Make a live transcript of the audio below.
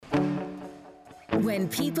When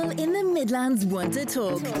people in the Midlands want to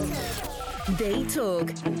talk, they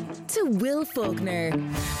talk to Will Faulkner.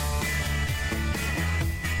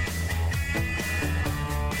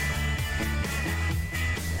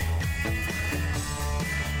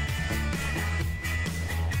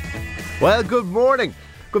 Well, good morning.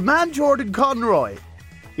 Good man, Jordan Conroy.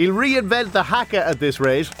 He'll reinvent the haka at this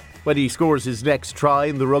rate when he scores his next try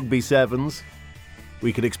in the Rugby Sevens.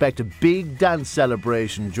 We can expect a big dance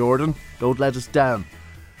celebration, Jordan. Don't let us down.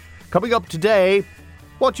 Coming up today,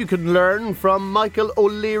 what you can learn from Michael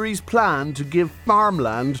O'Leary's plan to give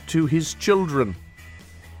farmland to his children.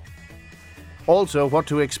 Also, what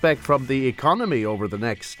to expect from the economy over the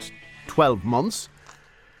next 12 months.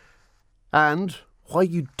 And why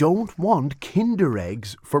you don't want Kinder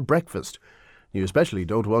eggs for breakfast. You especially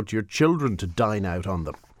don't want your children to dine out on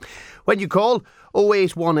them. When you call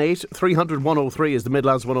 0818 300 103 is the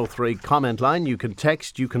Midlands 103 comment line. You can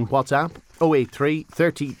text, you can WhatsApp 083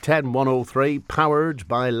 30 10 103, powered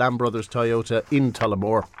by Lamb Brothers Toyota in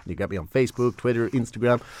Tullamore. You get me on Facebook, Twitter,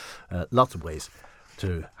 Instagram. Lots of ways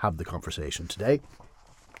to have the conversation today.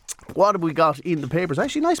 What have we got in the papers?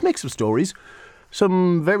 Actually, nice mix of stories.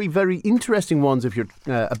 Some very, very interesting ones if you're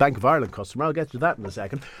a Bank of Ireland customer. I'll get to that in a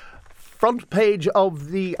second. Front page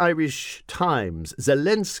of the Irish Times.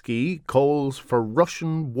 Zelensky calls for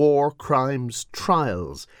Russian war crimes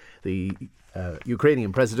trials. The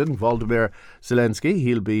Ukrainian President, Volodymyr Zelensky,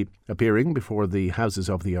 he'll be appearing before the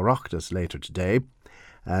Houses of the Oireachtas later today.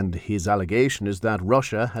 And his allegation is that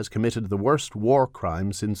Russia has committed the worst war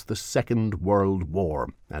crime since the Second World War.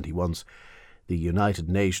 And he wants the United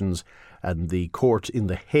Nations and the court in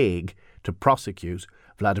The Hague to prosecute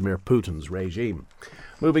Vladimir Putin's regime.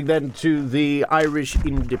 Moving then to the Irish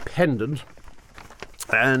Independent,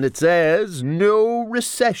 and it says, no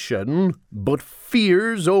recession, but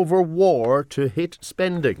fears over war to hit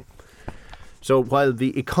spending. So while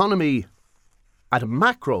the economy at a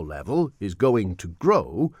macro level is going to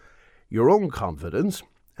grow, your own confidence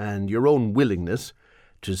and your own willingness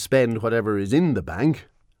to spend whatever is in the bank,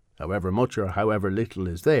 however much or however little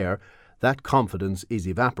is there, that confidence is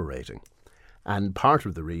evaporating. And part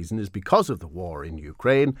of the reason is because of the war in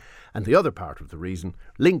Ukraine, and the other part of the reason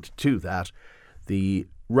linked to that, the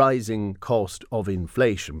rising cost of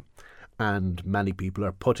inflation. And many people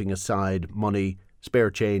are putting aside money,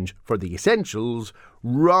 spare change, for the essentials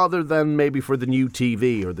rather than maybe for the new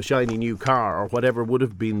TV or the shiny new car or whatever would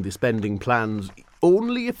have been the spending plans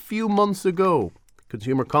only a few months ago.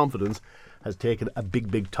 Consumer confidence has taken a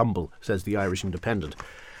big, big tumble, says the Irish Independent.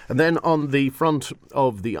 And then on the front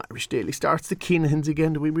of the Irish Daily Star, it's the Keenahans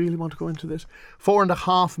again. Do we really want to go into this?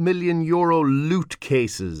 €4.5 million loot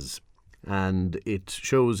cases. And it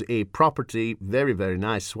shows a property, very, very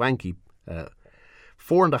nice, swanky,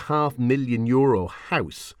 €4.5 million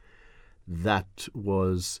house that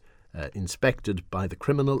was inspected by the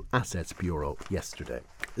Criminal Assets Bureau yesterday.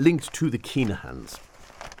 Linked to the Keenahans.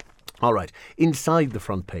 All right, inside the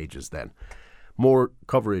front pages then. More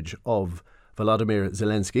coverage of Volodymyr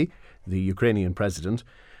Zelensky, the Ukrainian president,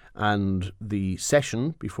 and the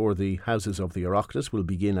session before the Houses of the Oireachtas will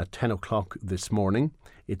begin at 10 o'clock this morning.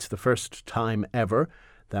 It's the first time ever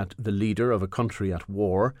that the leader of a country at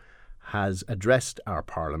war has addressed our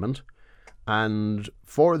parliament. And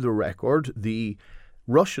for the record, the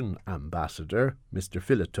Russian ambassador, Mr.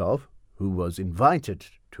 Filatov, who was invited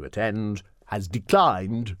to attend, has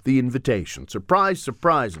declined the invitation. Surprise,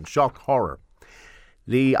 surprise, and shock horror.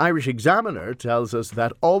 The Irish Examiner tells us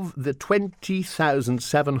that of the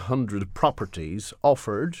 20,700 properties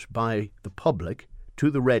offered by the public to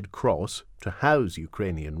the Red Cross to house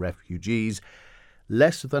Ukrainian refugees,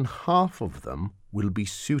 less than half of them will be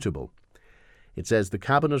suitable. It says the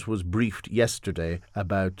Cabinet was briefed yesterday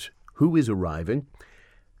about who is arriving.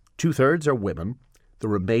 2/3 are women, the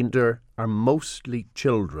remainder are mostly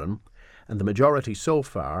children, and the majority so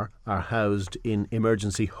far are housed in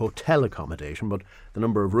emergency hotel accommodation, but the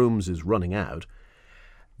number of rooms is running out.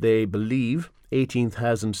 They believe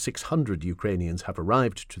 18,600 Ukrainians have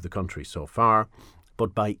arrived to the country so far,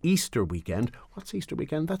 but by Easter weekend, what's Easter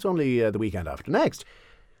weekend? That's only the weekend after next.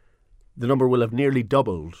 The number will have nearly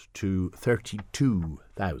doubled to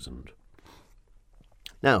 32,000.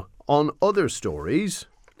 Now, on other stories,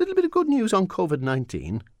 a little bit of good news on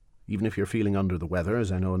COVID-19. Even if you're feeling under the weather,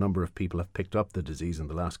 as I know a number of people have picked up the disease in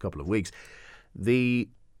the last couple of weeks, the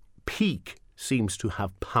peak seems to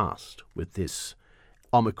have passed with this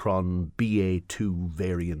Omicron BA2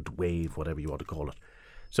 variant wave, whatever you want to call it.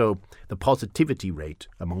 So the positivity rate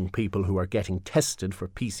among people who are getting tested for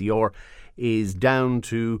PCR is down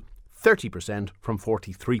to 30% from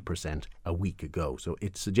 43% a week ago. So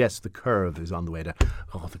it suggests the curve is on the way to,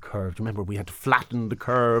 the curve. Remember, we had to flatten the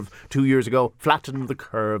curve 2 years ago. Flatten the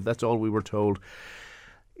curve. That's all we were told.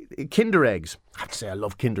 Kinder eggs. I have to say I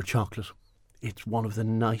love Kinder chocolate. It's one of the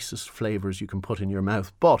nicest flavours you can put in your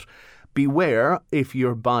mouth. But beware if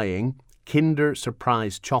you're buying Kinder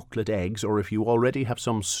Surprise chocolate eggs, or if you already have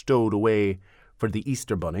some stowed away for the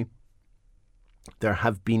Easter Bunny. There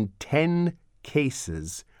have been 10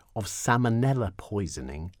 cases of salmonella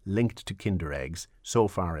poisoning linked to Kinder eggs so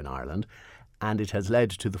far in Ireland, and it has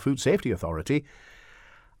led to the Food Safety Authority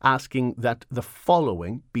asking that the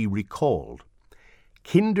following be recalled.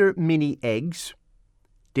 Kinder Mini eggs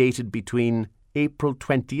dated between April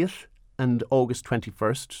 20th and August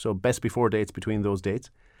 21st, so best before dates between those dates.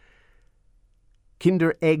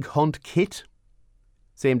 Kinder Egg Hunt Kit,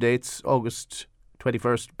 same dates, August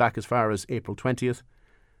 21st back as far as April 20th.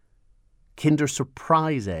 Kinder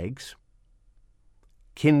Surprise eggs.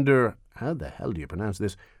 Kinder, how the hell do you pronounce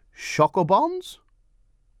this? Chocobons?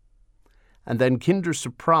 And then Kinder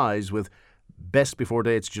Surprise with best before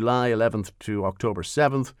dates July 11th to October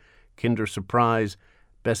 7th. Kinder Surprise,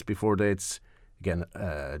 best before dates, again,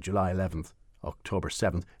 July 11th, October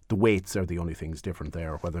 7th. The weights are the only things different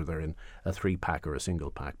there, whether they're in a 3-pack or a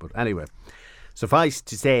single pack. But anyway, suffice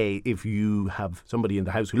to say, if you have somebody in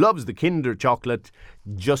the house who loves the Kinder chocolate,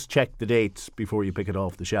 just check the dates before you pick it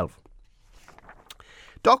off the shelf.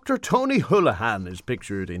 Dr. Tony Holohan is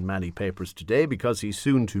pictured in many papers today because he's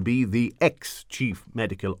soon to be the ex-Chief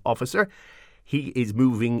Medical Officer. He is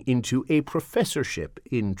moving into a professorship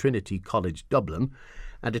in Trinity College Dublin,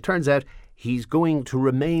 and it turns out he's going to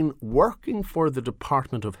remain working for the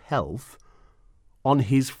Department of Health on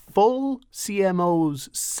his full CMO's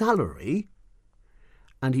salary,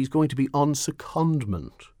 and he's going to be on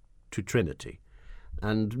secondment to Trinity.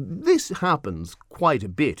 And this happens quite a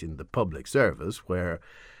bit in the public service, where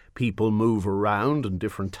people move around and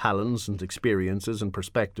different talents and experiences and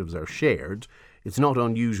perspectives are shared. It's not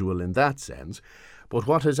unusual in that sense. But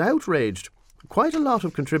what has outraged quite a lot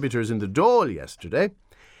of contributors in the Dáil yesterday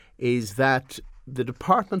is that the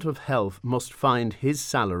Department of Health must find his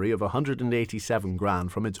salary of 187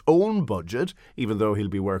 grand from its own budget, even though he'll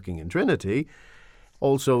be working in Trinity.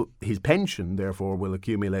 Also, his pension, therefore, will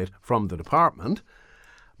accumulate from the department.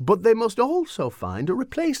 But they must also find a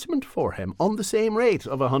replacement for him on the same rate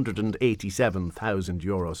of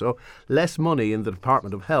 €187,000. So less money in the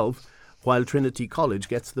Department of Health, while Trinity College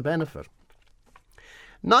gets the benefit.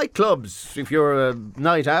 Nightclubs, if you're a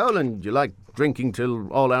night owl and you like drinking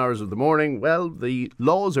till all hours of the morning, well, the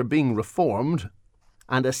laws are being reformed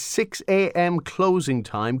and a 6 a.m. closing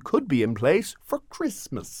time could be in place for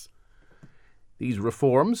Christmas. These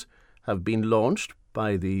reforms have been launched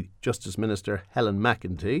by the Justice Minister Helen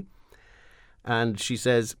McEntee, and she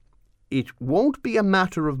says it won't be a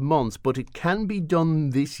matter of months, but it can be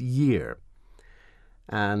done this year.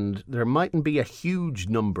 And there mightn't be a huge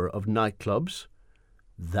number of nightclubs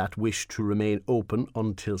that wish to remain open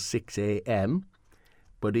until 6 a.m,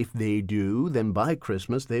 but if they do, then by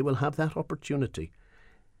Christmas they will have that opportunity.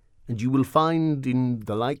 And you will find in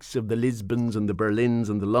the likes of the Lisbons and the Berlins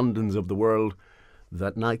and the Londons of the world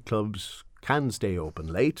that nightclubs can stay open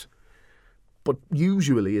late, but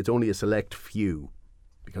usually it's only a select few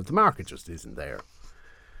because the market just isn't there.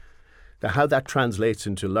 Now, how that translates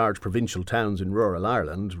into large provincial towns in rural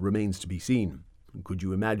Ireland remains to be seen. Could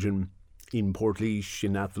you imagine in Portlaoise,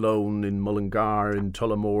 in Athlone, in Mullingar, in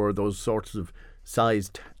Tullamore, those sorts of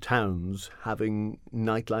sized towns having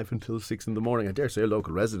nightlife until 6 in the morning? I dare say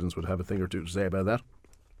local residents would have a thing or two to say about that.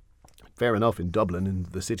 Fair enough, in Dublin, in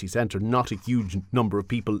the city centre, not a huge number of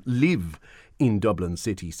people live in Dublin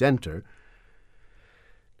city centre.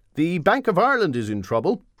 The Bank of Ireland is in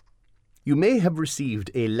trouble. You may have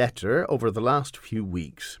received a letter over the last few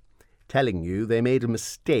weeks telling you they made a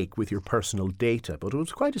mistake with your personal data, but it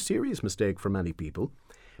was quite a serious mistake for many people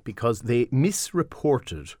because they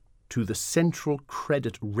misreported to the Central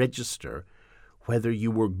Credit Register whether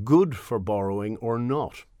you were good for borrowing or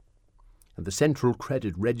not. And the Central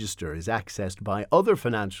Credit Register is accessed by other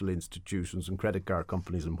financial institutions and credit card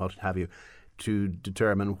companies and what have you to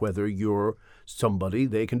determine whether you're somebody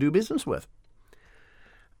they can do business with.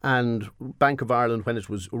 And Bank of Ireland, when it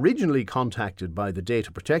was originally contacted by the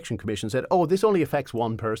Data Protection Commission, said, oh, this only affects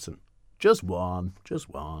one person. Just one.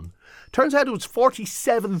 Turns out it was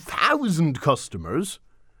 47,000 customers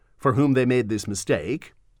for whom they made this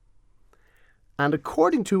mistake. And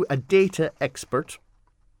according to a data expert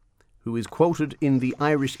who is quoted in the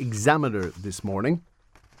Irish Examiner this morning,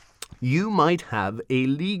 you might have a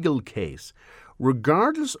legal case,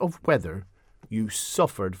 regardless of whether you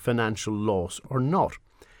suffered financial loss or not.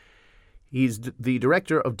 He's the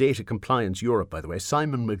Director of Data Compliance Europe, by the way,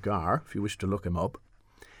 Simon McGarr, if you wish to look him up.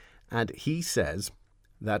 And he says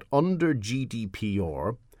that under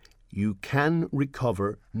GDPR, you can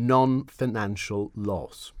recover non-financial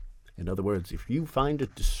loss. In other words, if you find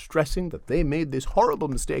it distressing that they made this horrible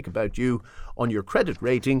mistake about you on your credit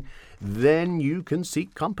rating, then you can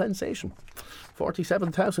seek compensation.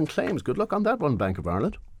 47,000 claims. Good luck on that one, Bank of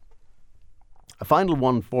Ireland. A final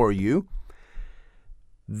one for you.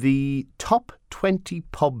 The top 20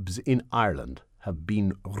 pubs in Ireland have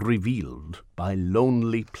been revealed by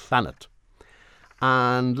Lonely Planet.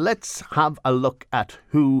 And let's have a look at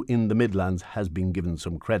who in the Midlands has been given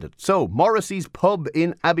some credit. So, Morrissey's Pub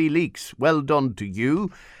in Abbeyleix, well done to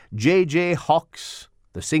you. JJ Hawks,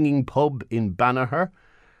 the Singing Pub in Banagher.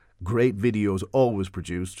 Great videos always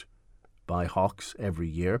produced by Hawks every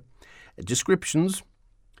year. Descriptions.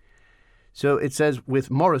 So it says,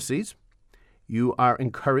 with Morrissey's, you are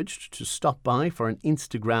encouraged to stop by for an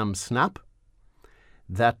Instagram snap.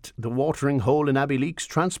 That the watering hole in Abbeyleix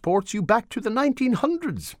transports you back to the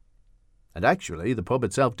 1900s. And actually, the pub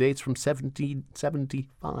itself dates from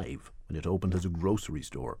 1775, when it opened as a grocery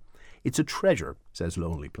store. It's a treasure, says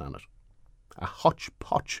Lonely Planet. A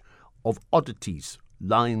hodgepodge of oddities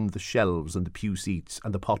line the shelves and the pew seats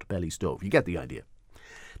and the pot-belly stove. You get the idea.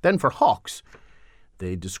 Then for Hawks,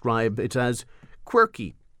 they describe it as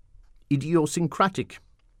quirky, idiosyncratic,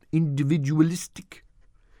 individualistic,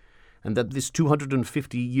 and that this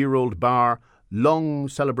 250-year-old bar, long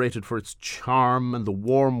celebrated for its charm and the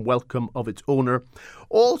warm welcome of its owner,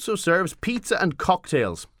 also serves pizza and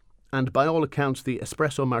cocktails. And by all accounts, the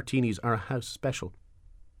espresso martinis are a house special.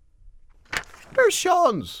 Where's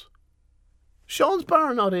Sean's? Sean's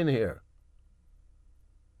bar not in here.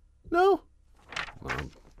 No?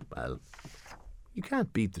 Well, you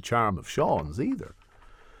can't beat the charm of Sean's either.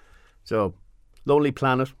 So, Lonely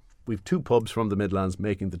Planet. We've 2 pubs from the Midlands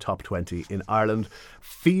making the top 20 in Ireland.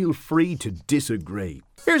 Feel free to disagree.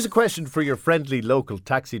 Here's a question for your friendly local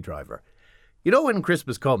taxi driver. You know when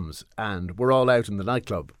Christmas comes and we're all out in the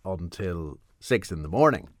nightclub until 6 in the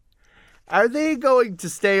morning? Are they going to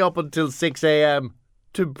stay up until 6 a.m.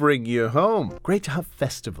 to bring you home? Great to have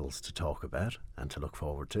festivals to talk about and to look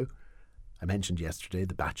forward to. I mentioned yesterday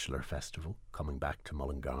the Bachelor Festival coming back to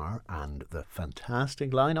Mullingar and the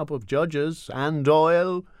fantastic lineup of judges: Anne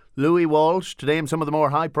Doyle, Louis Walsh, to name some of the more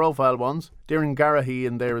high-profile ones. Darren Garahy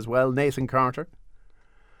in there as well, Nathan Carter.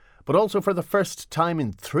 But also for the first time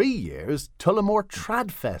in 3 years, Tullamore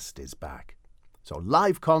Tradfest is back. So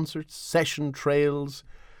live concerts, session trails,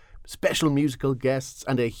 special musical guests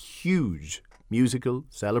and a huge musical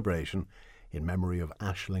celebration in memory of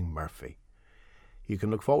Aisling Murphy. You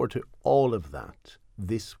can look forward to all of that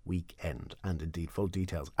this weekend, and indeed full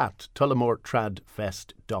details at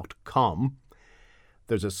tullamoretradfest.com.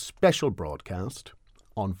 There's a special broadcast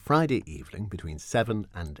on Friday evening between 7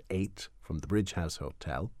 and 8 from the Bridge House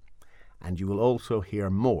Hotel. And you will also hear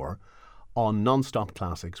more on Non-Stop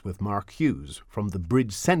Classics with Mark Hughes from the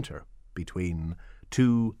Bridge Centre between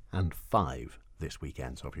 2 and 5 this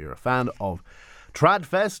weekend. So if you're a fan of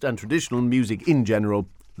Tradfest and traditional music in general,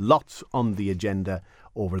 lots on the agenda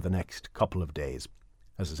over the next couple of days.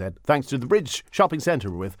 As I said, thanks to the Bridge Shopping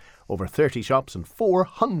Centre with over 30 shops and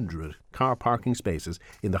 400 car parking spaces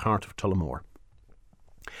in the heart of Tullamore.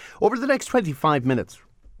 Over the next 25 minutes,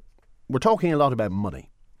 we're talking a lot about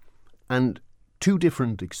money and 2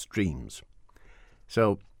 different extremes.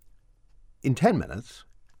 So, in 10 minutes,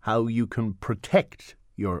 how you can protect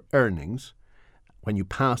your earnings when you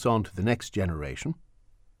pass on to the next generation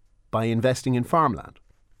by investing in farmland,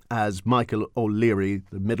 as Michael O'Leary,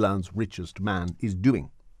 the Midlands' richest man, is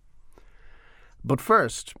doing. But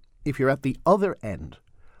first, if you're at the other end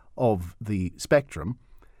of the spectrum,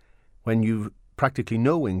 when you've practically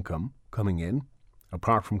no income coming in,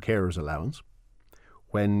 apart from carer's allowance,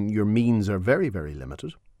 when your means are very, very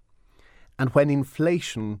limited, and when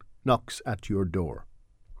inflation knocks at your door,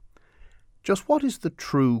 just what is the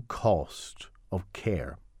true cost of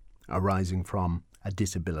care arising from a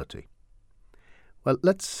disability? Well,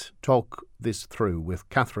 let's talk this through with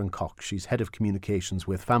Catherine Cox. She's Head of Communications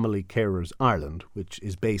with Family Carers Ireland, which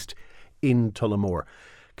is based in Tullamore.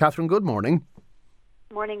 Catherine, good morning.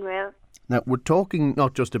 Morning, Will. Now, we're talking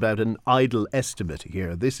not just about an idle estimate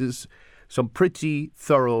here. This is some pretty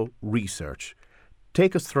thorough research.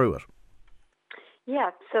 Take us through it.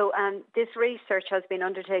 Yeah, so this research has been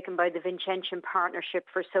undertaken by the Vincentian Partnership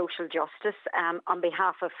for Social Justice on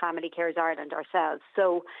behalf of Family Carers Ireland ourselves.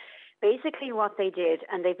 So basically what they did,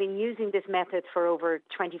 and they've been using this method for over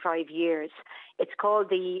 25 years, it's called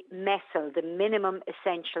the MESL, the Minimum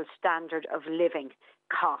Essential Standard of Living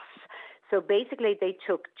costs. So basically they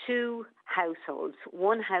took two households.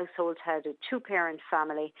 One household had a two-parent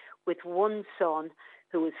family with one son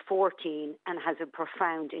who is 14 and has a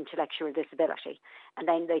profound intellectual disability. And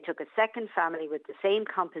then they took a second family with the same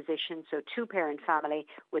composition, so two-parent family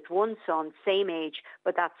with one son, same age,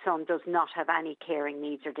 but that son does not have any caring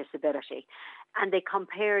needs or disability. And they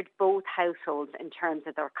compared both households in terms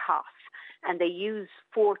of their costs. And they used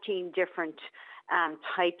 14 different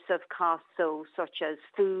types of costs, so such as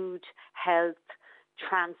food, health,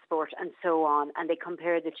 transport, and so on. And they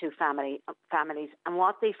compared the two families. And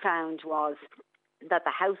what they found was that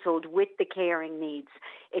the household with the caring needs,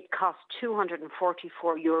 it cost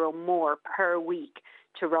 €244 more per week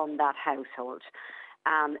to run that household.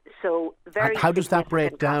 So very. How does that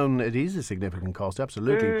break cost. down? It is a significant cost,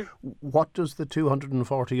 absolutely. What does the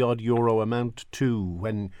 €240 amount to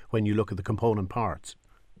when you look at the component parts?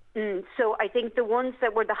 So I think the ones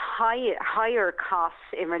that were the higher costs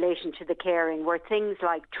in relation to the caring were things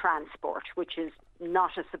like transport, which is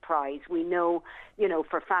not a surprise. We know,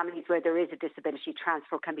 for families where there is a disability,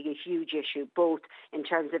 transport can be a huge issue, both in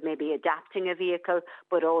terms of maybe adapting a vehicle,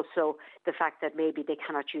 but also the fact that maybe they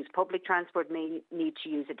cannot use public transport, may need to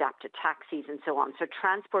use adapted taxis and so on. So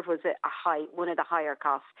transport was one of the higher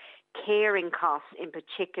costs. Caring costs in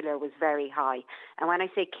particular was very high. And when I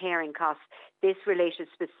say caring costs, this related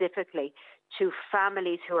specifically to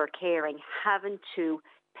families who are caring having to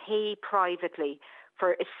pay privately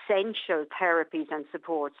for essential therapies and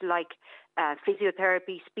supports like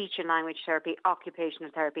physiotherapy, speech and language therapy,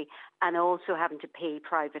 occupational therapy, and also having to pay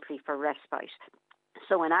privately for respite.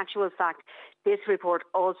 So in actual fact, this report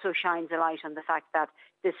also shines a light on the fact that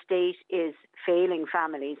the state is failing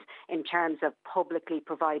families in terms of publicly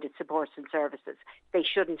provided supports and services. They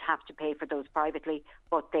shouldn't have to pay for those privately,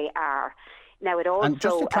 but they are. Now, it also, and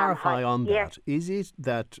just to clarify on that, yes. Is it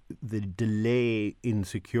that the delay in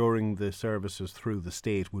securing the services through the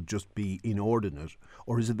state would just be inordinate,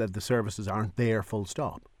 or is it that the services aren't there full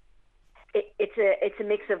stop? It's a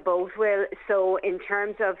mix of both, Will. So in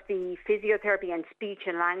terms of the physiotherapy and speech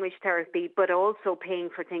and language therapy, but also paying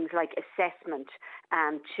for things like assessment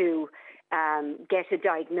to get a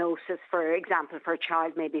diagnosis, for example, for a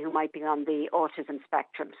child maybe who might be on the autism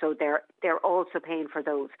spectrum. So they're also paying for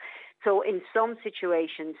those. So in some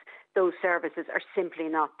situations, those services are simply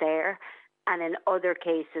not there. And in other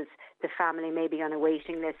cases, the family may be on a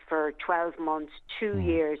waiting list for 12 months, 2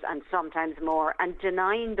 years, and sometimes more. And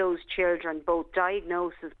denying those children both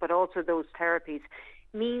diagnosis but also those therapies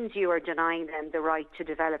means you are denying them the right to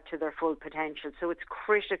develop to their full potential. So it's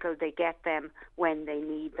critical they get them when they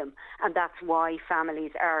need them. And that's why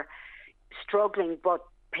families are struggling but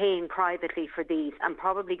paying privately for these and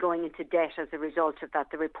probably going into debt as a result of that.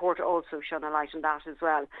 The report also shone a light on that as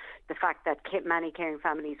well. The fact that many caring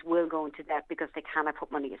families will go into debt because they cannot put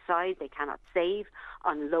money aside, they cannot save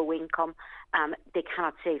on low income, they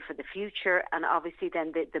cannot save for the future, and obviously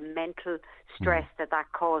then the mental stress that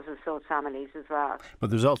causes those families as well.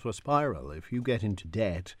 But there's also a spiral. If you get into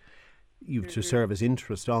debt, you've to service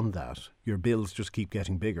interest on that. Your bills just keep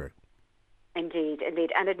getting bigger. Indeed.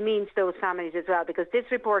 And it means those families as well, because this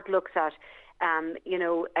report looks at,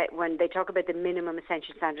 when they talk about the minimum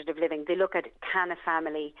essential standard of living, they look at, can a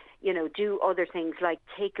family, do other things like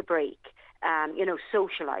take a break,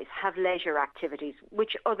 socialise, have leisure activities,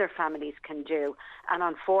 which other families can do. And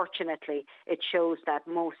unfortunately, it shows that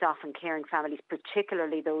most often caring families,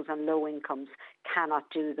 particularly those on low incomes, cannot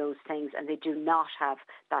do those things, and they do not have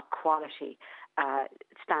that quality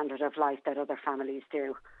standard of life that other families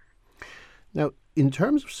do. Now, in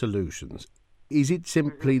terms of solutions, is it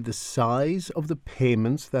simply the size of the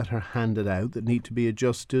payments that are handed out that need to be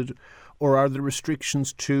adjusted, or are there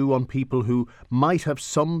restrictions too on people who might have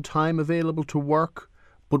some time available to work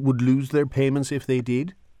but would lose their payments if they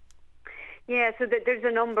did? Yeah, so there's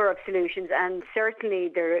a number of solutions, and certainly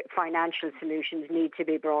the financial solutions need to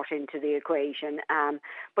be brought into the equation.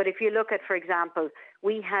 But if you look at, for example,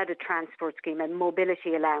 we had a transport scheme, a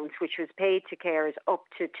mobility allowance, which was paid to carers up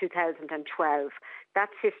to 2012. That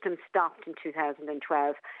system stopped in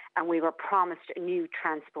 2012, and we were promised a new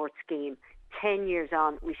transport scheme. 10 years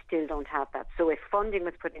on, we still don't have that. So if funding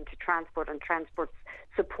was put into transport and transport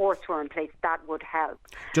supports were in place, that would help.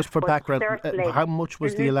 Just for background, how much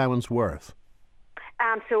was the allowance worth?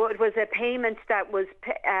 So it was a payment that was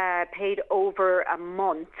paid over a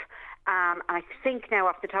month. I think now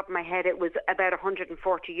off the top of my head it was about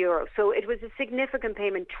 €140. So it was a significant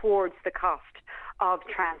payment towards the cost of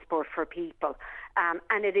transport for people.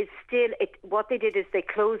 And it is still, what they did is they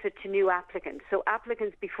closed it to new applicants. So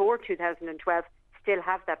applicants before 2012 still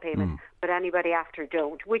have that payment, but anybody after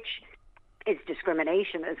don't, which is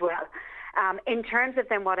discrimination as well. In terms of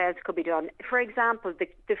then what else could be done, for example,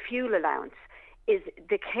 the fuel allowance is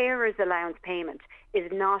the carers allowance payment is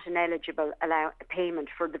not an eligible payment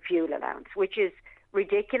for the fuel allowance, which is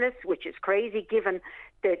ridiculous, which is crazy given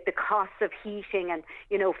the costs of heating and,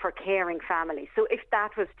 for caring families. So if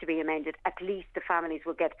that was to be amended, at least the families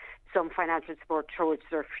will get some financial support towards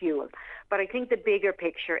their fuel. But I think the bigger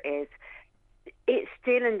picture is, it's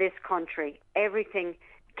still in this country, everything,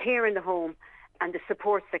 care in the home and the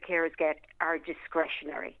supports that carers get are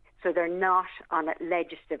discretionary. So they're not on a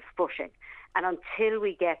legislative footing. And until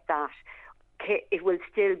we get that, it will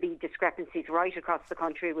still be discrepancies right across the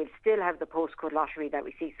country. We'll still have the postcode lottery that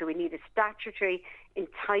we see. So we need a statutory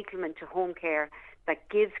entitlement to home care that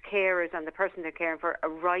gives carers and the person they're caring for a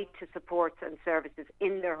right to supports and services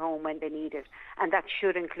in their home when they need it. And that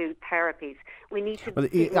should include therapies. We need to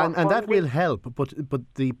and that will help, but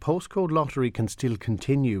the postcode lottery can still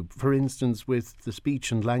continue. For instance, with the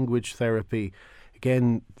speech and language therapy,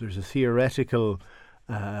 again, there's a theoretical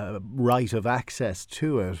right of access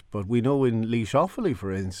to it, but we know in Laois Offaly,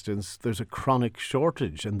 for instance, there's a chronic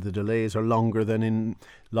shortage and the delays are longer than in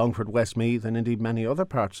Longford, Westmeath and indeed many other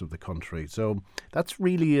parts of the country. So that's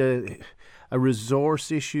really a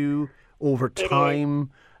resource issue over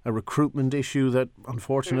time, a recruitment issue that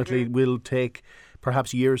unfortunately will take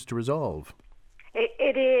perhaps years to resolve.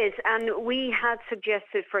 It is, and we had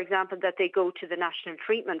suggested, for example, that they go to the National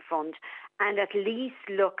Treatment Fund and at least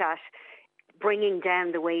look at bringing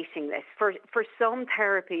down the waiting list. For some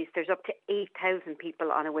therapies, there's up to 8,000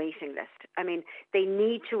 people on a waiting list. I mean, they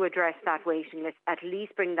need to address that waiting list, at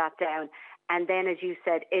least bring that down. And then, as you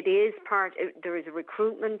said, there is a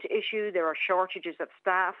recruitment issue. There are shortages of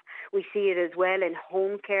staff. We see it as well in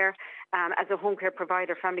home care. As a home care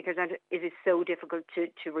provider, family care centre, it is so difficult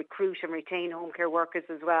to recruit and retain home care workers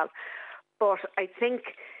as well. But I think,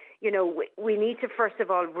 we need to first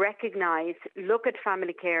of all recognise, look at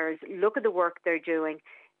family carers, look at the work they're doing,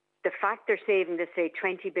 the fact they're saving, say,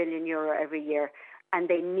 €20 billion every year, and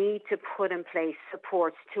they need to put in place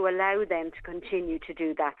supports to allow them to continue to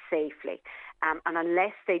do that safely. And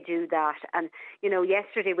unless they do that, and,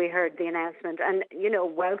 yesterday we heard the announcement and,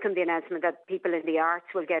 welcome the announcement that people in the arts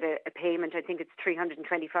will get a payment. I think it's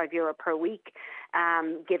 €325 per week,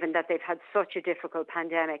 given that they've had such a difficult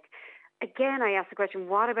pandemic. Again, I ask the question,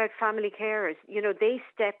 what about family carers? They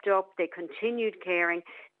stepped up, they continued caring.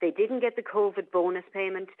 They didn't get the COVID bonus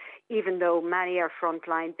payment, even though many are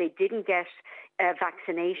frontline. They didn't get a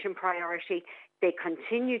vaccination priority. They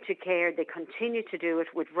continue to care. They continue to do it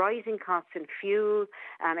with rising costs in fuel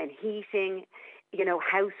and heating,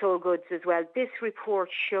 household goods as well. This report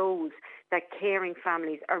shows that caring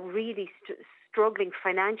families are really struggling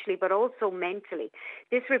financially, but also mentally.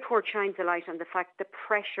 This report shines a light on the fact, the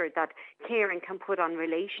pressure that caring can put on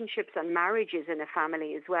relationships and marriages in a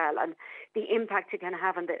family as well, and the impact it can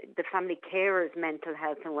have on the family carers' mental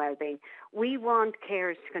health and well-being. We want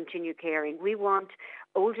carers to continue caring. We want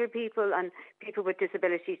older people and people with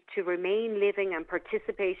disabilities to remain living and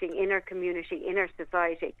participating in our community, in our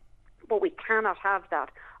society. But we cannot have that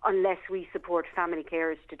unless we support family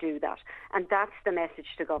carers to do that. And that's the message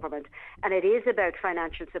to government. And it is about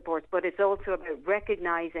financial support, but it's also about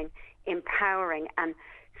recognising, empowering and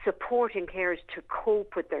supporting carers to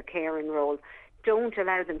cope with their caring role. Don't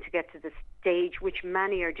allow them to get to the stage, which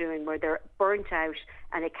many are doing, where they're burnt out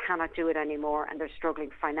and they cannot do it anymore and they're struggling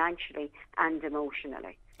financially and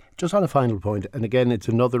emotionally. Just on a final point, and again, it's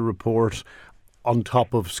another report on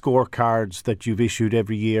top of scorecards that you've issued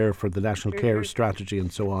every year for the National Carers Strategy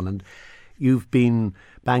and so on. And you've been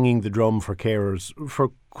banging the drum for carers for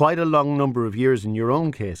quite a long number of years in your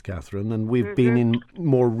own case, Catherine. And we've been in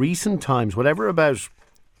more recent times, whatever about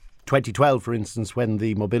 2012, for instance, when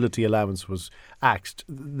the mobility allowance was axed,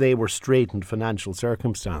 they were straitened financial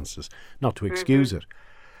circumstances, not to excuse it.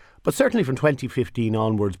 But certainly from 2015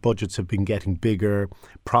 onwards, budgets have been getting bigger,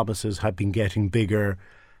 promises have been getting bigger.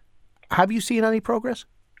 Have you seen any progress?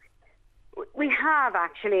 We have,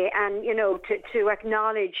 actually, and, to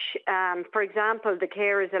acknowledge, for example, the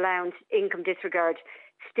carers allowance income disregard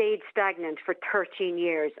stayed stagnant for 13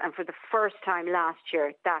 years, and for the first time last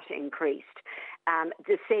year, that increased.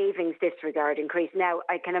 The savings disregard increased. Now,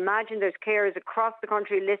 I can imagine there's carers across the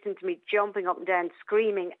country listening to me, jumping up and down,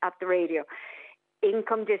 screaming at the radio.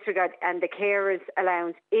 Income disregard and the carers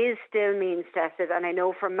allowance is still means tested, and I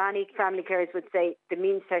know for many family carers would say the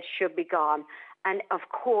means test should be gone. And of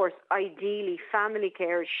course, ideally, family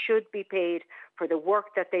carers should be paid for the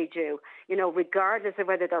work that they do, regardless of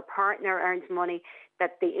whether their partner earns money,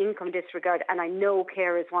 that the income disregard, and I know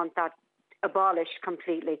carers want that abolished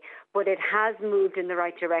completely, but it has moved in the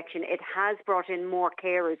right direction. It has brought in more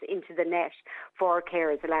carers into the net for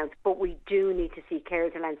carers allowance, but we do need to see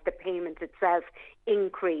carers allowance, the payment itself,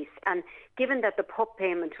 increase. And given that the PUP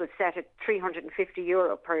payment was set at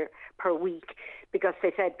 €350 per week, because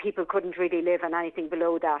they said people couldn't really live on anything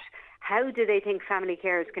below that, how do they think family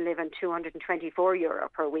carers can live on €224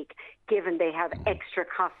 per week, given they have extra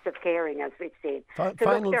costs of caring, as we've seen?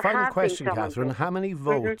 Final question, Catherine. How many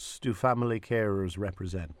votes do family carers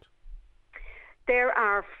represent? There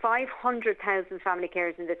are 500,000 family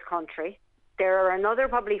carers in this country. There are another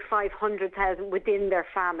probably 500,000 within their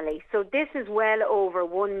family. So this is well over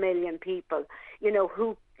 1 million people,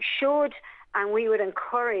 who should, and we would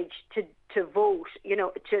encourage to vote,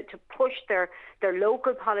 to push their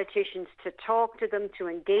local politicians, to talk to them, to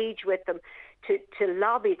engage with them, to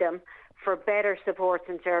lobby them for better supports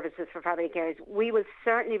and services for family carers. We will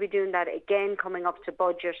certainly be doing that again coming up to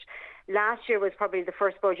budget. Last year was probably the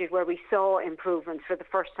first budget where we saw improvements for the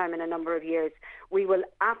first time in a number of years. We will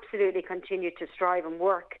absolutely continue to strive and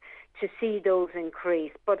work to see those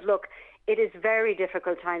increase. But look, it is very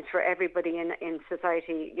difficult times for everybody in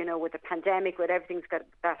society, with the pandemic, with everything that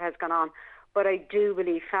has gone on. But I do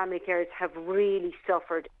believe family carers have really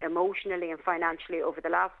suffered emotionally and financially over the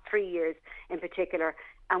last 3 years in particular,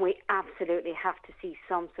 and we absolutely have to see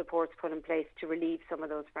some supports put in place to relieve some of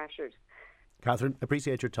those pressures. Catherine,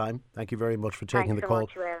 appreciate your time. Thank you very much for taking the call.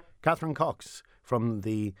 Much, Catherine Cox from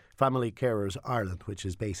the Family Carers Ireland, which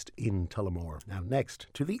is based in Tullamore. Now, next,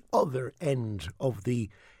 to the other end of the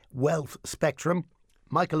wealth spectrum,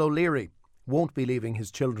 Michael O'Leary won't be leaving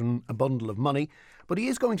his children a bundle of money, but he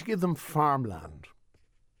is going to give them farmland.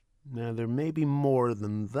 Now, there may be more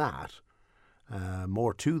than that,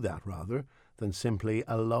 more to that rather, than simply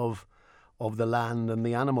a love of the land and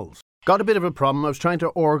the animals. Got a bit of a problem. I was trying to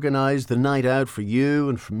organise the night out for you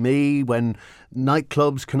and for me when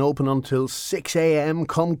nightclubs can open until 6 a.m.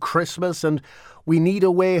 come Christmas, and we need a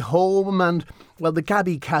way home. And, well, the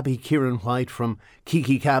cabby Kieran White from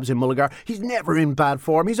Kiki Cabs in Mullingar, he's never in bad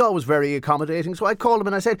form. He's always very accommodating. So I called him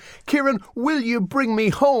and I said, Kieran, will you bring me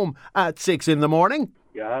home at 6 in the morning?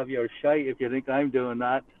 You have your shite if you think I'm doing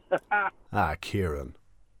that. Kieran.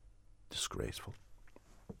 Disgraceful.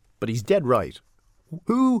 But he's dead right.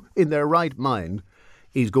 Who in their right mind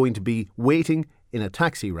is going to be waiting in a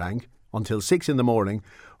taxi rank until 6 in the morning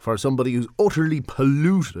for somebody who's utterly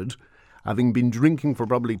polluted, having been drinking for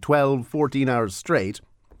probably 12, 14 hours straight,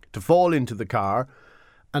 to fall into the car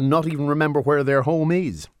and not even remember where their home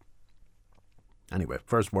is? Anyway,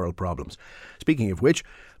 first world problems. Speaking of which,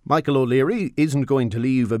 Michael O'Leary isn't going to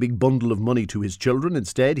leave a big bundle of money to his children.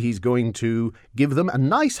 Instead, he's going to give them a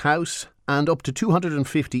nice house and up to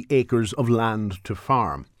 250 acres of land to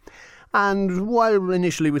farm. And while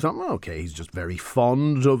initially we thought, well, OK, he's just very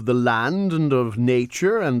fond of the land and of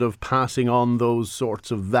nature and of passing on those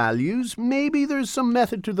sorts of values, maybe there's some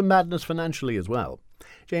method to the madness financially as well.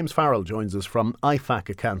 James Farrell joins us from IFAC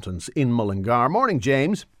Accountants in Mullingar. Morning,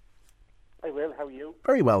 James. Hi, Will. How are you?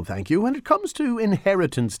 Very well, thank you. When it comes to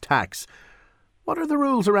inheritance tax, what are the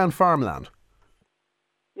rules around farmland?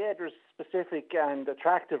 Yeah, there's specific and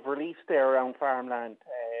attractive reliefs there around farmland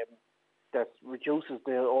that reduces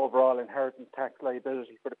the overall inheritance tax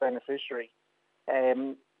liability for the beneficiary.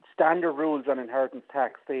 Standard rules on inheritance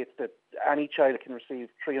tax states that any child can receive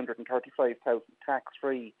 $335,000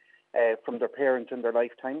 tax-free from their parents in their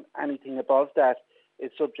lifetime. Anything above that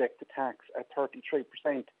is subject to tax at 33%.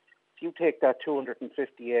 If you take that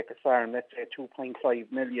 250-acre farm, let's say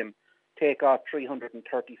 2.5 million, take off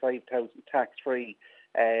 $335,000 tax-free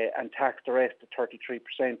and tax the rest at 33%,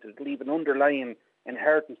 it'll leave an underlying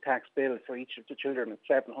inheritance tax bill for each of the children at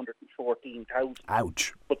 $714,000.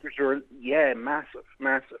 Ouch. But there's massive.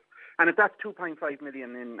 And if that's 2.5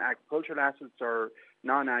 million in agricultural assets or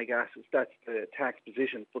non-ag assets, that's the tax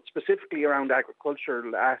position. But specifically around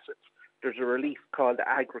agricultural assets, there's a relief called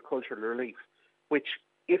agricultural relief, which,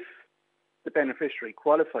 if the beneficiary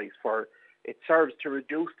qualifies for, it serves to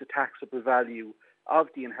reduce the taxable value of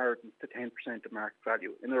the inheritance to 10% of market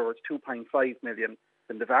value. In other words, 2.5 million,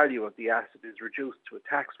 then the value of the asset is reduced to a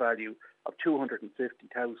tax value of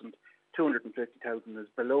 250,000. 250,000 is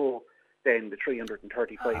below then the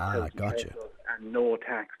 335,000 gotcha. and no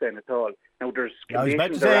tax then at all. Now there's conditions. I was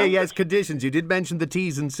about to say, yes, conditions. You did mention the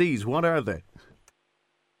T's and C's. What are they?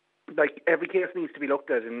 Like, every case needs to be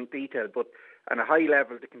looked at in detail, but on a high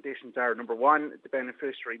level, the conditions are, number one, the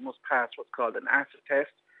beneficiary must pass what's called an asset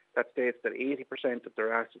test. That states that 80% of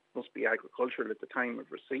their assets must be agricultural at the time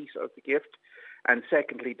of receipt of the gift. And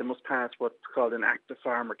secondly, they must pass what's called an active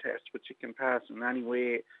farmer test, which you can pass in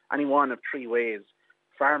any one of three ways: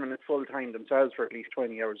 farming it full-time themselves for at least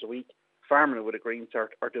 20 hours a week, farmer with a green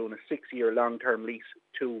cert are doing a 6-year long-term lease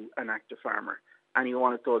to an active farmer. Any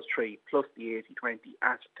one of those three, plus the 80-20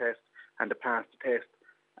 asset test and the pass the test,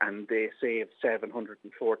 and they save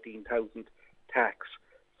 714,000 tax.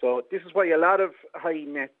 So this is why a lot of high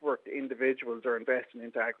net worth individuals are investing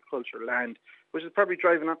into agricultural land, which is probably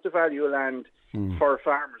driving up the value of land for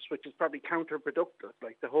farmers, which is probably counterproductive.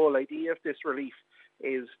 Like, the whole idea of this relief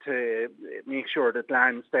is to make sure that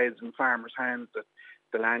land stays in farmers' hands, that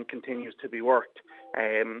the land continues to be worked.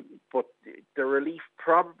 But the relief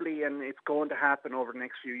probably, and it's going to happen over the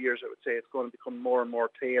next few years, I would say, it's going to become more and more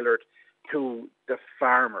tailored to the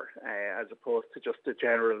farmer, as opposed to just the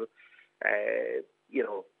general,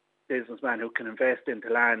 businessman who can invest into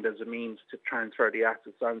land as a means to transfer the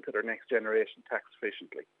assets on to their next generation tax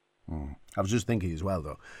efficiently. I was just thinking as well,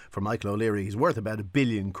 though, for Michael O'Leary, he's worth about £1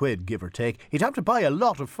 billion, give or take. He'd have to buy a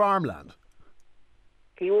lot of farmland.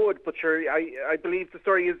 He would, but sure, I believe the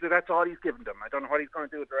story is that that's all he's given them. I don't know what he's going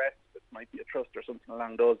to do with the rest. It might be a trust or something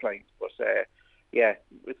along those lines. But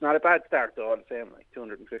it's not a bad start, though, all the same, like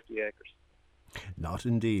 250 acres. Not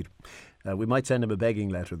indeed. We might send him a begging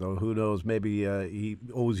letter, though. Who knows? Maybe he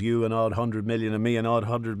owes you an odd 100 million and me an odd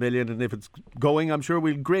 100 million. And if it's going, I'm sure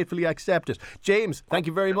we'll gratefully accept it. James, thank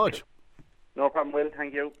you very much. No problem, Will.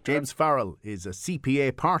 Thank you. James Farrell is a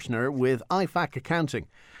CPA partner with IFAC Accounting.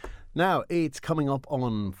 Now, it's coming up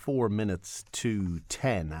on 4 minutes to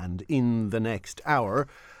 10, and in the next hour,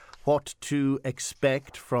 what to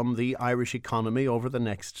expect from the Irish economy over the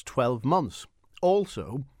next 12 months.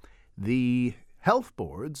 Also, the health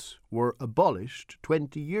boards were abolished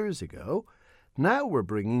 20 years ago. Now we're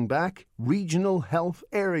bringing back regional health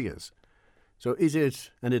areas. So is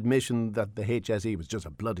it an admission that the HSE was just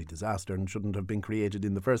a bloody disaster and shouldn't have been created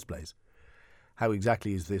in the first place? How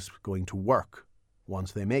exactly is this going to work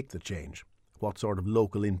once they make the change? What sort of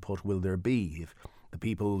local input will there be if the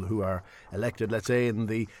people who are elected, let's say, in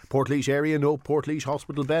the Portlaoise area know Portlaoise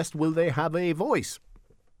Hospital best? Will they have a voice?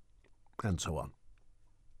 And so on.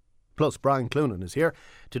 Plus, Brian Cloonan is here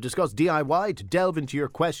to discuss DIY, to delve into your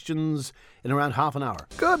questions in around half an hour.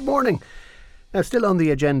 Good morning. Now, still on the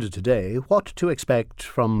agenda today, what to expect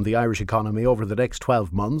from the Irish economy over the next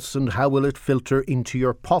 12 months and how will it filter into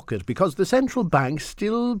your pocket? Because the central bank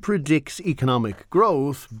still predicts economic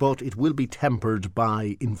growth, but it will be tempered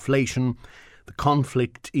by inflation, the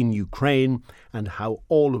conflict in Ukraine, and how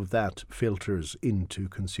all of that filters into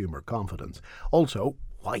consumer confidence. Also,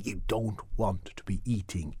 why you don't want to be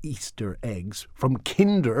eating Easter eggs from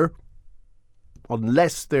Kinder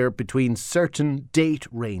unless they're between certain date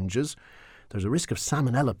ranges. There's a risk of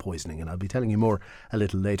salmonella poisoning, and I'll be telling you more a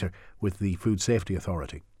little later with the Food Safety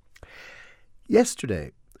Authority.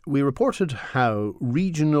 Yesterday, we reported how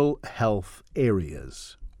regional health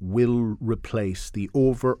areas will replace the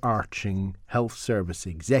overarching health service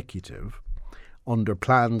executive under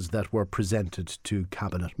plans that were presented to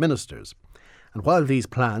cabinet ministers. And while these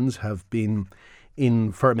plans have been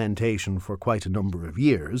in fermentation for quite a number of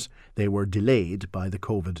years, they were delayed by the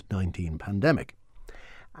COVID-19 pandemic.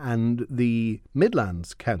 And the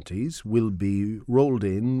Midlands counties will be rolled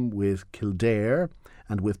in with Kildare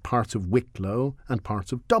and with parts of Wicklow and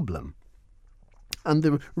parts of Dublin. And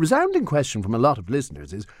the resounding question from a lot of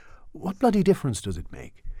listeners is, what bloody difference does it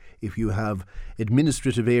make? If you have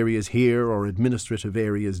administrative areas here or administrative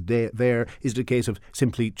areas there, is it a case of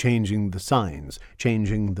simply changing the signs,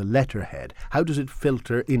 changing the letterhead? How does it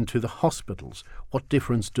filter into the hospitals? What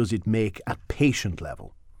difference does it make at patient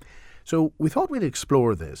level? So we thought we'd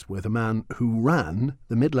explore this with a man who ran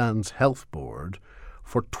the Midlands Health Board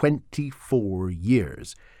for 24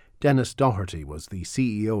 years. Dennis Doherty was the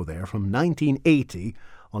CEO there from 1980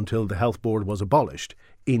 until the Health Board was abolished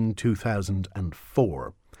in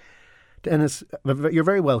 2004. Dennis, you're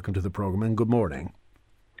very welcome to the programme and good morning.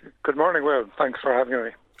 Good morning, Will. Thanks for having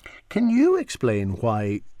me. Can you explain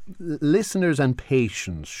why listeners and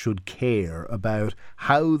patients should care about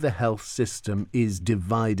how the health system is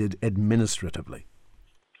divided administratively?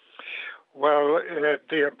 Well,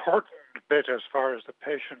 the important bit as far as the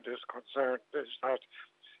patient is concerned is that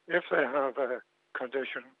if they have a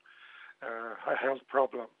condition, a health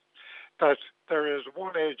problem, that there is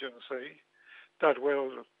one agency that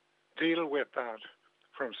will deal with that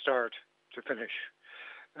from start to finish,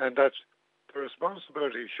 and that the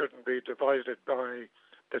responsibility shouldn't be divided by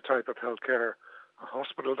the type of healthcare a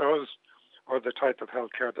hospital does or the type of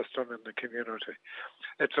healthcare that's done in the community.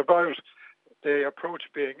 It's about the approach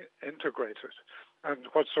being integrated. And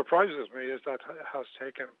what surprises me is that it has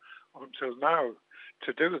taken until now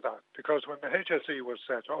to do that, because when the HSE was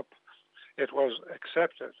set up, it was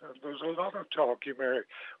accepted. And there was a lot of talk, you may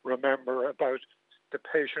remember, about the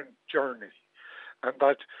patient journey, and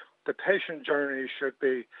that the patient journey should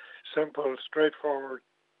be simple, straightforward,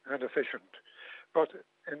 and efficient. But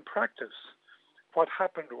in practice, what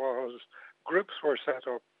happened was groups were set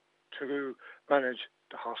up to manage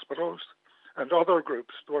the hospitals, and other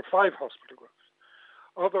groups, there were 5 hospital groups,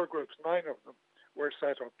 other groups, 9 of them, were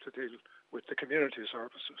set up to deal with the community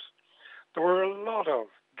services. There were a lot of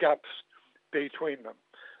gaps between them.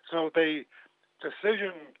 So the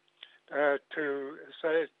decision to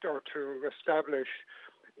set or to establish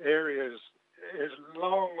areas is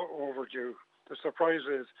long overdue. The surprise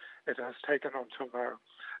is it has taken until now.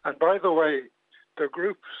 And by the way, the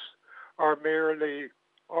groups are merely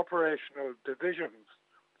operational divisions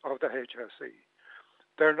of the HSE.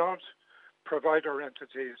 They're not provider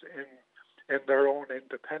entities in their own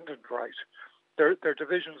independent right. They're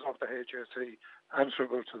divisions of the HSE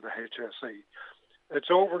answerable to the HSE. It's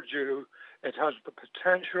overdue. It has the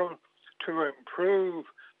potential to improve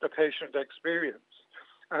the patient experience.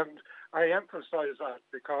 And I emphasize that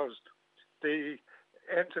because the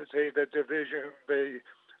entity, the division, the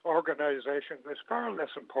organization is far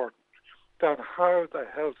less important than how the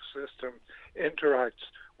health system interacts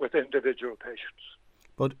with individual patients.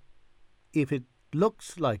 But if it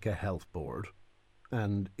looks like a health board,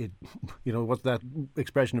 and it, what's that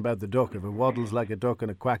expression about the duck? If it waddles like a duck and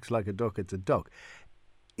it quacks like a duck, it's a duck.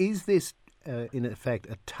 Is this, in effect,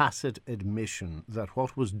 a tacit admission that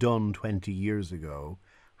what was done 20 years ago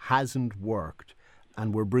hasn't worked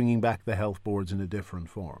and we're bringing back the health boards in a different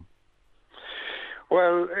form?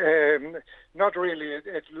 Well, not really.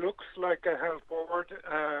 It looks like a health board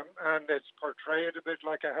and it's portrayed a bit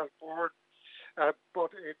like a health board,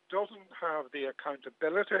 but it doesn't have the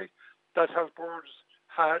accountability that health boards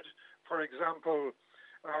had. For example,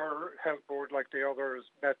 our health board, like the others,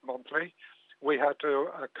 met monthly. We had to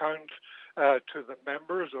account to the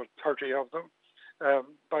members, or 30 of them.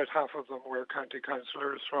 About half of them were county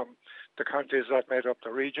councillors from the counties that made up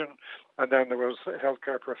the region, and then there was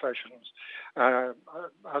healthcare professions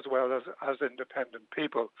as well as independent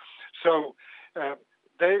people. So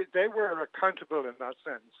they were accountable in that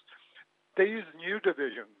sense. These new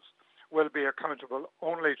divisions will be accountable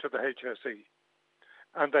only to the HSE.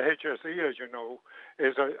 And the HSE, as you know,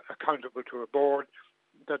 is accountable to a board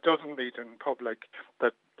that doesn't meet in public,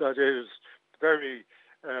 that is very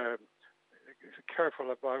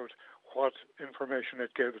careful about what information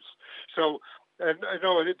it gives. So,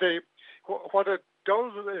 what it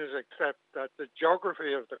does is accept that the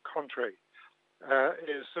geography of the country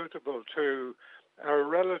is suitable to a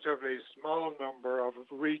relatively small number of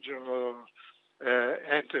regional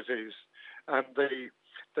entities, and the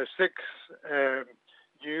 6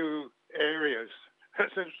 new areas.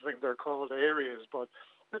 It's interesting they're called areas, but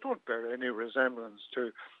they don't bear any resemblance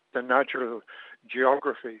to the natural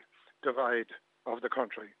geography divide of the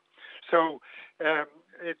country. So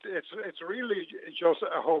it's really just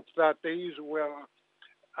a hope that these will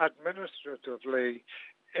administratively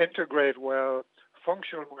integrate well,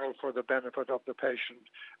 function well for the benefit of the patient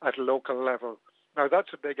at local level. Now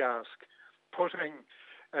that's a big ask. Putting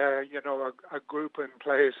a group in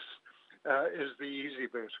place is the easy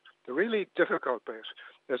bit. The really difficult bit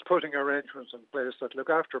is putting arrangements in place that look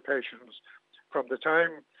after patients from the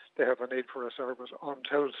time they have a need for a service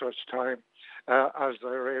until such time as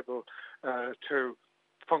they're able to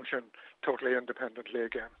function totally independently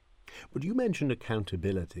again. But you mentioned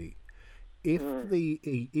accountability.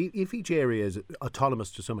 If each area is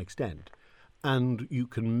autonomous to some extent, and you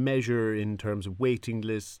can measure in terms of waiting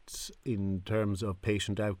lists, in terms of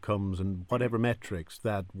patient outcomes and whatever metrics,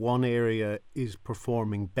 that one area is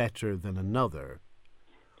performing better than another.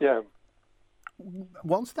 Yeah.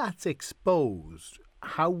 Once that's exposed,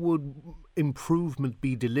 how would improvement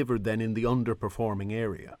be delivered then in the underperforming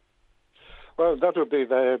area? Well, that would be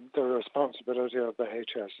the responsibility of the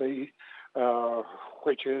HSE,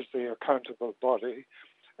 which is the accountable body.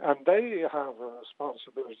 And they have a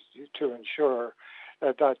responsibility to ensure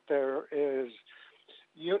that there is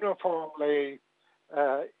uniformly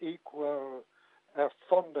equal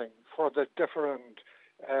funding for the different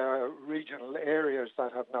regional areas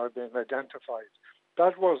that have now been identified.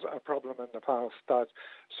 That was a problem in the past, that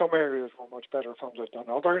some areas were much better funded than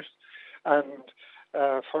others. And,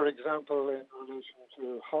 for example, in relation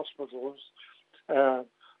to hospitals,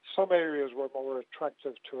 some areas were more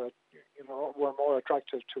attractive to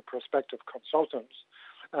prospective consultants,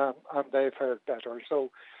 and they fared better.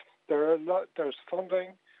 So there's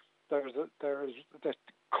funding, there's the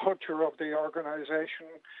culture of the organisation,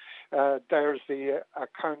 there's the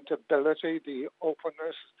accountability, the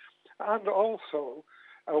openness, and also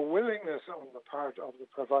a willingness on the part of the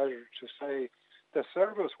provider to say, the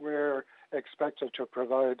service we're expected to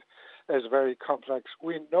provide is very complex.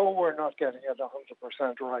 We know we're not getting it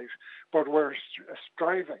 100% right, but we're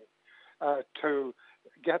striving to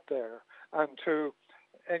get there and to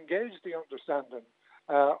engage the understanding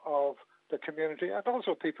of the community and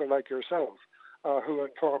also people like yourself who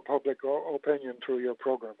inform public opinion through your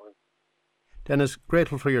programme. Dennis,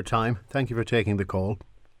 grateful for your time. Thank you for taking the call.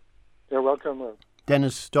 You're welcome, Will.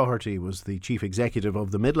 Dennis Doherty was the Chief Executive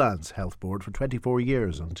of the Midlands Health Board for 24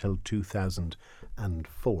 years until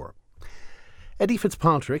 2004. Eddie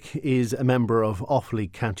Fitzpatrick is a member of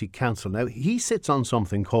Offaly County Council. Now, he sits on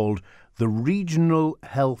something called the Regional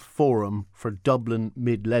Health Forum for Dublin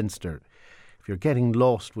Mid-Leinster. If you're getting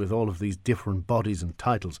lost with all of these different bodies and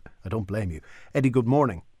titles, I don't blame you. Eddie, good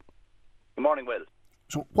morning. Good morning, Will.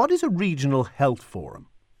 So what is a Regional Health Forum?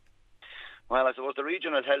 Well, I suppose the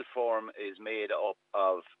Regional Health Forum is made up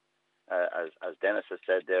of, as Dennis has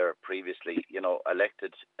said there previously,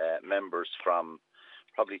 elected members from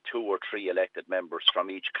probably 2 or 3 elected members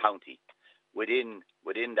from each county within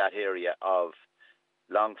that area of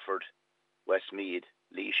Longford, Westmeath,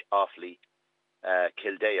 Laois, Offaly,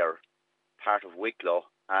 Kildare, part of Wicklow,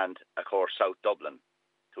 and of course South Dublin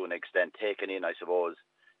to an extent, taken in, I suppose,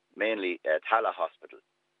 mainly Tallaght Hospital.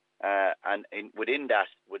 And within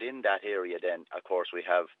that area, then of course we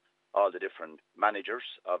have all the different managers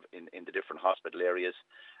in the different hospital areas,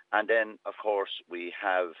 and then of course we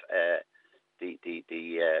have the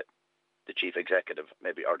chief executive,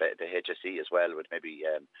 maybe, or the HSE as well, with maybe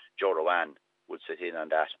Joe Rowan would sit in on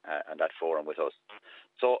that forum with us.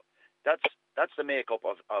 So that's the makeup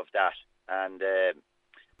of that. And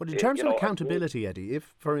but in terms of accountability, Eddie,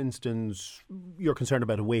 if, for instance, you're concerned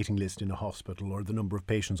about a waiting list in a hospital or the number of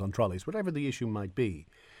patients on trolleys, whatever the issue might be,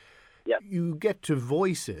 you get to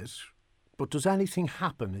voice it, but does anything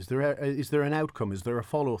happen? Is there an outcome? Is there a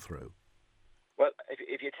follow-through? Well,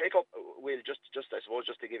 if you take up, Will, just I suppose,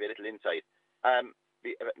 just to give you a little insight,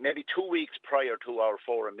 maybe 2 weeks prior to our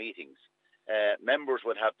forum meetings, members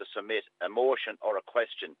would have to submit a motion or a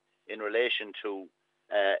question in relation to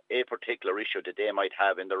a particular issue that they might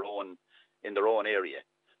have in their own area.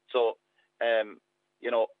 So, and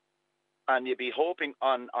you'd be hoping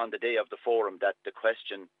on the day of the forum that the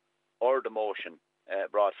question or the motion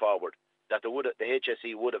brought forward, that the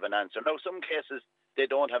HSE would have an answer. Now, some cases they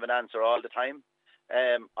don't have an answer all the time.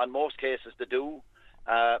 On most cases they do,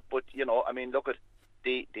 but look at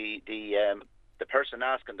the person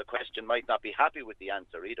asking the question might not be happy with the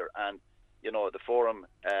answer either, and the forum,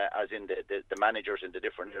 as in the managers in the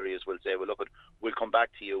different areas, will say, well, look, we'll come back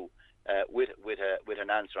to you with an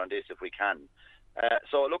answer on this if we can.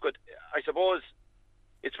 So, look, I suppose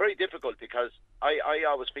it's very difficult because I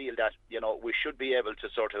always feel that, we should be able to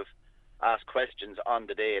sort of ask questions on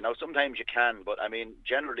the day. Now, sometimes you can, but,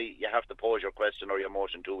 generally you have to pose your question or your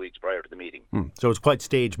motion 2 weeks prior to the meeting. So it's quite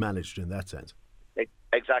stage managed in that sense.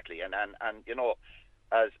 Exactly. And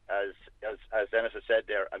as Dennis has said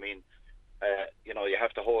there, you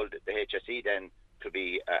have to hold the HSE then to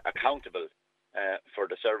be accountable for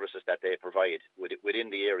the services that they provide within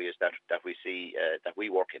the areas that we see that we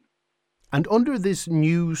work in. And under this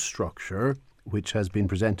new structure, which has been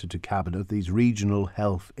presented to Cabinet, these regional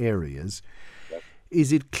health areas,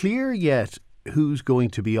 is it clear yet who's going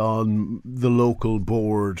to be on the local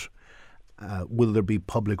board? Will there be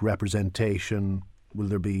public representation? Will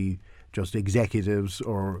there be just executives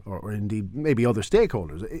or indeed maybe other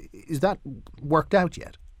stakeholders? Is that worked out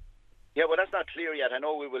yet? Yeah, well, that's not clear yet. I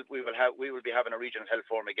know we will be having a regional health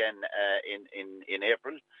forum again in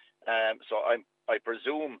April. So I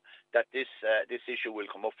presume that this issue will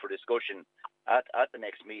come up for discussion at the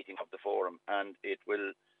next meeting of the forum, and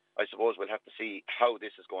I suppose we'll have to see how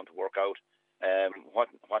this is going to work out.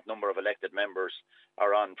 What number of elected members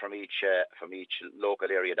are on from each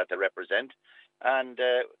local area that they represent, and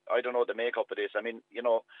I don't know the makeup of this.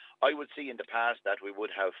 I would see in the past that we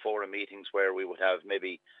would have forum meetings where we would have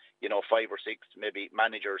maybe 5 or 6 maybe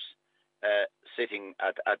managers sitting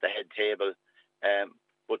at the head table.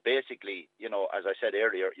 But basically, as I said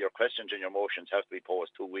earlier, your questions and your motions have to be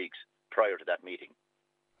posed 2 weeks prior to that meeting.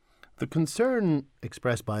 The concern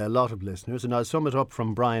expressed by a lot of listeners, and I'll sum it up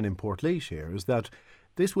from Brian in Portlaoise here, is that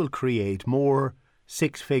this will create more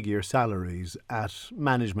 6-figure salaries at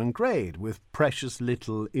management grade with precious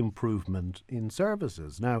little improvement in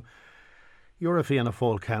services. Now, you're a Fianna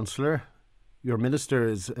Fáil councillor. Your minister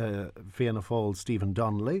is Fianna Fáil Stephen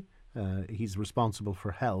Donnelly. He's responsible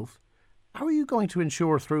for health. How are you going to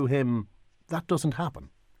ensure through him that doesn't happen?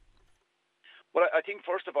 Well, I think,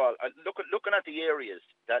 first of all, looking at the areas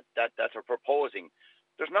that are proposing,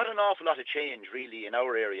 there's not an awful lot of change really in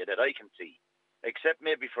our area that I can see. except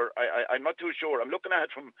maybe for, I'm not too sure. I'm looking at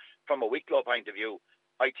it from a Wicklow point of view.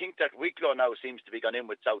 I think that Wicklow now seems to be gone in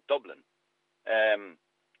with South Dublin.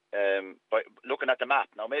 By looking at the map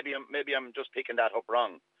now, maybe I'm just picking that up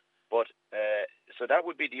wrong, but so that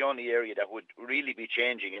would be the only area that would really be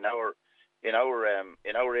changing in our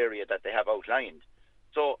area that they have outlined.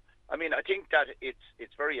 So I mean, I think that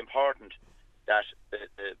it's very important that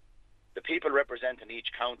the people representing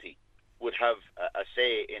each county would have a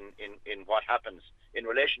say in what happens in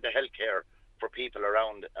relation to healthcare for people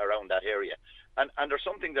around that area. And there's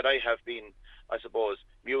something that I have been, I suppose,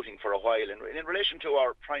 muting for a while in relation to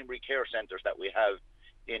our primary care centres that we have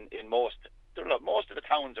in most of the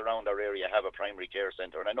towns around our area have a primary care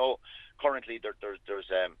centre. And I know currently there's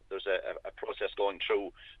a process going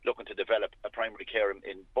through looking to develop a primary care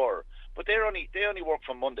in Burr, but they only work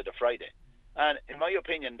from Monday to Friday. And in my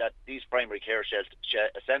opinion, that these primary care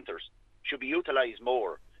centres should be utilised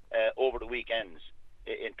more over the weekends,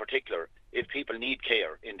 in particular, if people need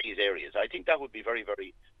care in these areas. I think that would be very,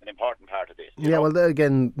 very an important part of this. Yeah, well,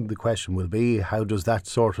 again, the question will be, how does that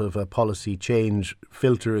sort of a policy change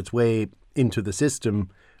filter its way into the system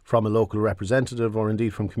from a local representative or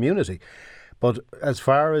indeed from community? But as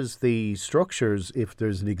far as the structures, if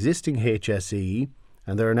there's an existing HSE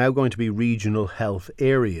and there are now going to be regional health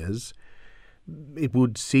areas, it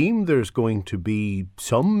would seem there's going to be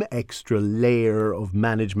some extra layer of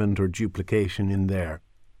management or duplication in there.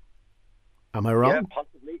 Am I wrong? Yeah,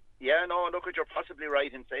 possibly. Yeah, no, look, you're possibly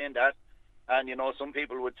right in saying that. And, you know, some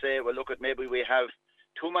people would say, well, look, maybe we have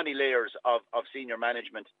too many layers of senior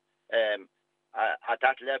management at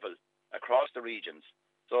that level across the regions.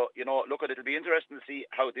 So, you know, look, it'll be interesting to see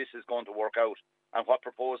how this is going to work out and what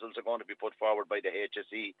proposals are going to be put forward by the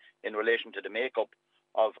HSE in relation to the makeup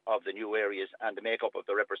of the new areas and the makeup of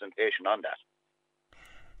the representation on that.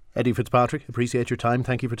 Eddie Fitzpatrick, appreciate your time.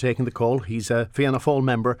 Thank you for taking the call. He's a Fianna Fáil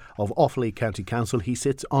member of Offaly County Council. He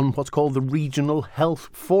sits on what's called the Regional Health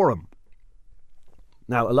Forum.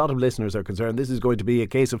 Now, a lot of listeners are concerned this is going to be a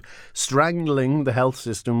case of strangling the health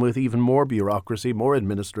system with even more bureaucracy, more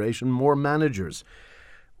administration, more managers.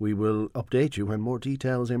 We will update you when more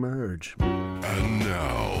details emerge. And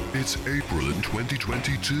now, it's April in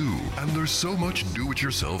 2022, and there's so much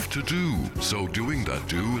do-it-yourself to do. So doing that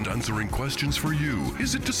do and answering questions for you,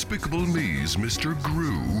 is it Despicable Me's Mr.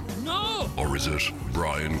 Gru? No! Or is it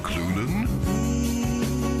Brian Cloonan?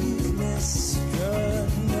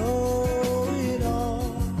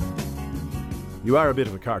 You are a bit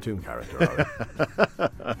of a cartoon character, are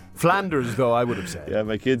you? Flanders, though, I would have said. Yeah,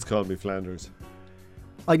 my kids call me Flanders.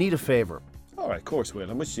 I need a favour. All right, of course, Will.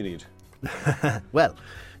 How much do you need? Well,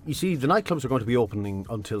 you see, the nightclubs are going to be opening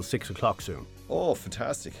until 6 o'clock soon. Oh,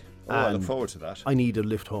 fantastic. Oh, I look forward to that. I need a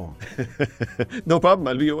lift home. No problem,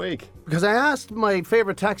 I'll be awake. Because I asked my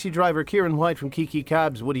favourite taxi driver, Kieran White from Kiki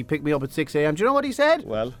Cabs, would he pick me up at 6 a.m. Do you know what he said?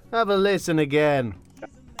 Well? Have a listen again.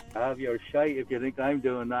 Have your shite if you think I'm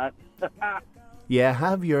doing that. Yeah,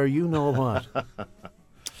 have your you know what.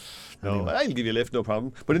 No, anyway. I'll give you a lift, no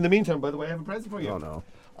problem. But in the meantime, by the way, I have a present for you. Oh, no.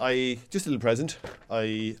 Just a little present.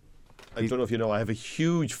 I don't know if you know, I have a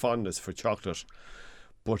huge fondness for chocolate,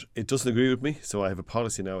 but it doesn't agree with me, so I have a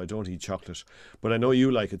policy now, I don't eat chocolate. But I know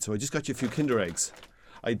you like it, so I just got you a few Kinder Eggs.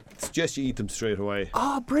 I suggest you eat them straight away.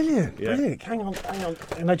 Oh, brilliant, yeah. Brilliant. Hang on.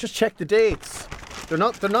 And I just checked the dates. They're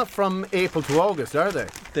not from April to August, are they?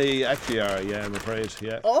 They actually are, yeah, I'm afraid,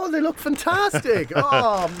 yeah. Oh, they look fantastic.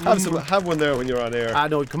 Oh, have one there when you're on air. Ah,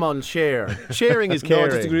 no, come on, share. Sharing is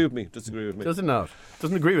caring. No, disagree with me. Does it not?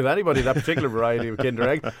 Doesn't agree with anybody, that particular variety of Kinder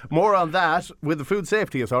Egg. More on that with the Food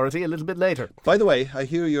Safety Authority a little bit later. By the way, I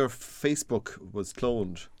hear your Facebook was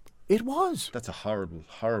cloned. It was. That's a horrible,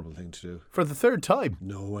 horrible thing to do. For the third time.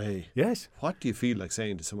 No way. Yes. What do you feel like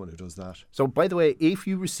saying to someone who does that? So, by the way, if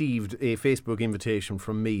you received a Facebook invitation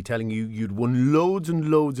from me telling you you'd won loads and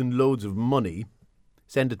loads and loads of money,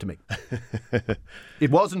 send it to me. It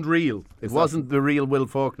wasn't real. It wasn't the real Will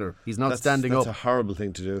Faulkner. He's not standing up. That's a horrible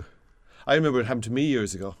thing to do. I remember it happened to me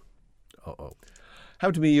years ago. Uh-oh.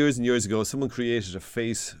 Happened to me years and years ago. Someone created a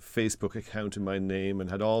Facebook account in my name and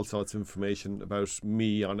had all sorts of information about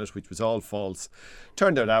me on it, which was all false.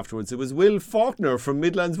 Turned out afterwards it was Will Faulkner from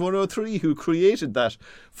Midlands 103 who created that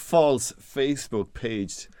false Facebook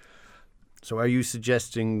page. So are you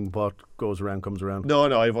suggesting what goes around comes around? No,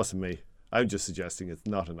 it wasn't me. I'm just suggesting it's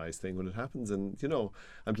not a nice thing when it happens, and, you know,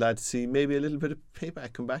 I'm glad to see maybe a little bit of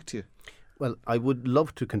payback come back to you. Well, I would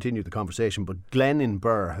love to continue the conversation, but Glenn in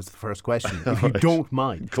Burr has the first question, if you don't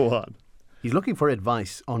mind. Go on. He's looking for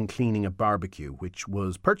advice on cleaning a barbecue, which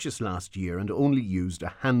was purchased last year and only used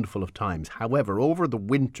a handful of times. However, over the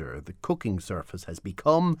winter, the cooking surface has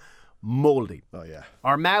become mouldy. Oh, yeah.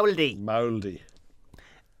 Or mouldy. Mouldy.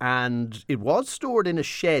 And it was stored in a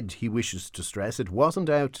shed, he wishes to stress. It wasn't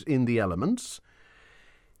out in the elements.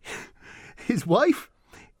 His wife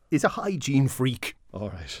is a hygiene freak. All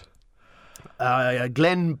right.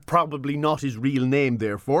 Glenn, probably not his real name,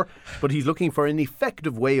 therefore, but he's looking for an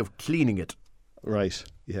effective way of cleaning it. Right,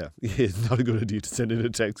 yeah. It's not a good idea to send in a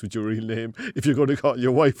text with your real name if you're going to call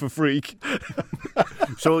your wife a freak.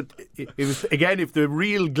 So, it was, again, if the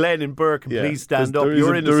real Glenn in Burke can please stand up,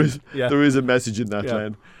 you're innocent. There is a message in that,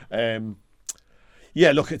 Glenn.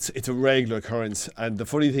 Yeah, look, it's a regular occurrence, and the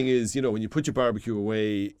funny thing is, when you put your barbecue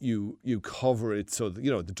away, you cover it so that,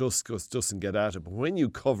 the dust doesn't get at it. But when you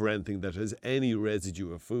cover anything that has any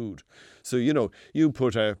residue of food, so you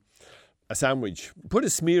put a sandwich, put a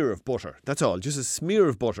smear of butter. That's all, just a smear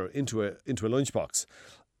of butter into a lunchbox,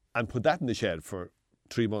 and put that in the shed for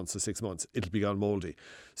 3 months or 6 months, it'll be gone mouldy.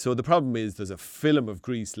 So the problem is there's a film of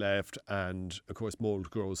grease left, and of course mould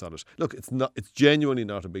grows on it. Look, it's genuinely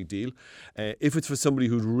not a big deal. If it's for somebody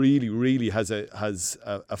who really, really has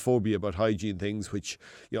a phobia about hygiene things, which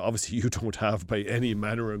obviously you don't have by any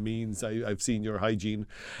manner of means. I've seen your hygiene,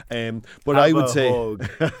 but I would say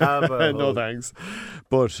no thanks.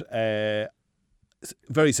 But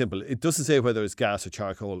very simple. It doesn't say whether it's gas or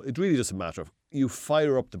charcoal. It really doesn't matter. You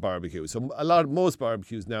fire up the barbecue. So most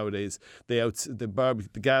barbecues nowadays, the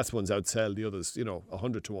gas ones outsell the others,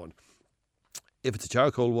 100 to 1. If it's a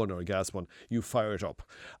charcoal one or a gas one, you fire it up.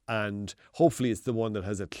 And hopefully it's the one that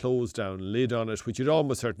has a closed down lid on it, which it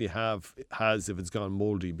almost certainly has if it's gone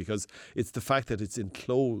mouldy, because it's the fact that it's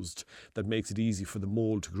enclosed that makes it easy for the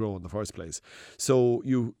mould to grow in the first place. So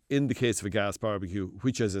in the case of a gas barbecue,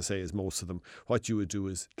 which as I say is most of them, what you would do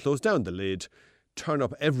is close down the lid, turn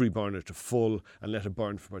up every burner to full and let it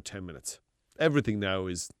burn for about 10 minutes. Everything now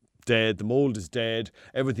is dead, the mould is dead,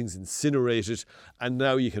 everything's incinerated, and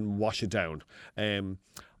now you can wash it down.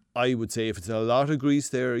 I would say if it's a lot of grease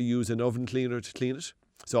there, use an oven cleaner to clean it.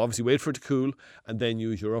 So obviously wait for it to cool and then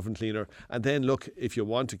use your oven cleaner. And then look, if you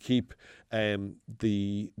want to keep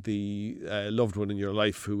the loved one in your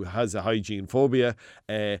life who has a hygiene phobia,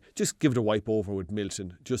 just give it a wipe over with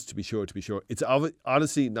Milton, just to be sure. It's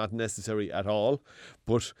honestly not necessary at all,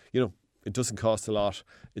 but it doesn't cost a lot.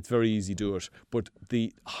 It's very easy to do it. But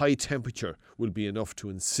the high temperature will be enough to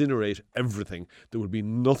incinerate everything. There will be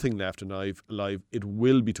nothing left alive. It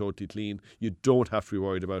will be totally clean. You don't have to be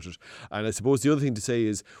worried about it. And I suppose the other thing to say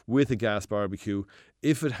is, with a gas barbecue,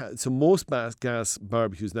 so most gas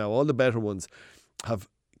barbecues now, all the better ones, have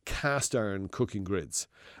cast iron cooking grids.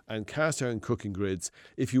 And cast iron cooking grids,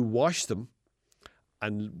 if you wash them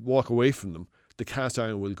and walk away from them, the cast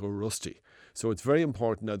iron will go rusty. So it's very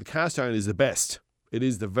important. Now, the cast iron is the best. It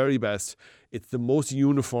is the very best. It's the most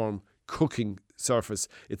uniform cooking surface.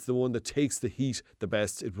 It's the one that takes the heat the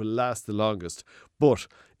best. It will last the longest. But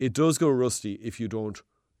it does go rusty if you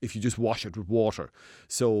just wash it with water.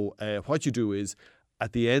 So what you do is,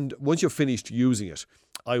 at the end, once you're finished using it,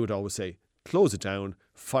 I would always say, close it down,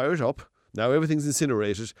 fire it up. Now everything's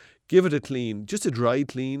incinerated. Give it a clean. Just a dry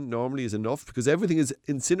clean normally is enough, because everything is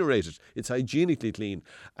incinerated. It's hygienically clean.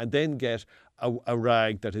 And then get a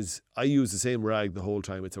rag that is, I use the same rag the whole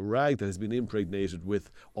time. It's a rag that has been impregnated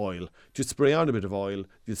with oil. Just spray on a bit of oil.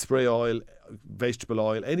 You spray oil, vegetable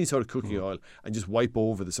oil, any sort of cooking oil, and just wipe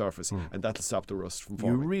over the surface. And that'll stop the rust from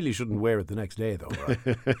forming. You really shouldn't wear it the next day though,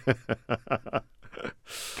 right?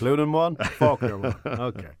 Clunan one, Faulkner one.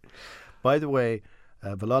 Okay. By the way,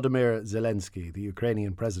 Volodymyr Zelensky, the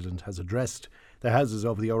Ukrainian president, has addressed the Houses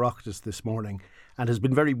of the Oireachtas this morning and has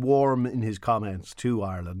been very warm in his comments to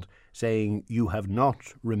Ireland, saying, "You have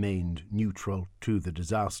not remained neutral to the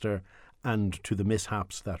disaster and to the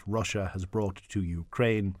mishaps that Russia has brought to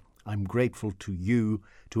Ukraine. I'm grateful to you,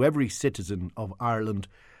 to every citizen of Ireland.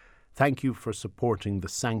 Thank you for supporting the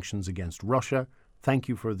sanctions against Russia. Thank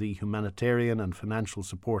you for the humanitarian and financial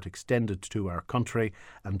support extended to our country,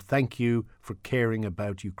 and thank you for caring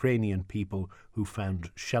about Ukrainian people who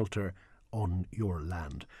found shelter on your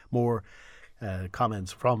land." More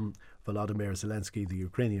comments from Volodymyr Zelensky, the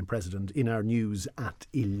Ukrainian president, in our news at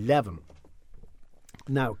 11.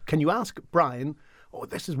 Now, can you ask Brian,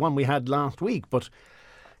 this is one we had last week, but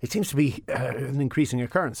it seems to be an increasing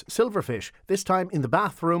occurrence. Silverfish, this time in the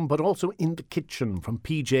bathroom, but also in the kitchen, from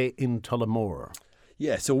PJ in Tullamore.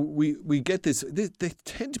 Yeah, so we get this. They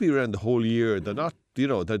tend to be around the whole year. They're not,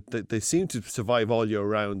 they seem to survive all year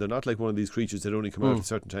round. They're not like one of these creatures that only come out at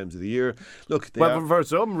certain times of the year. Look, for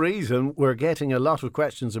some reason, we're getting a lot of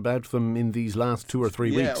questions about them in these last 2 or 3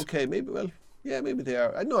 weeks. Yeah, okay, maybe they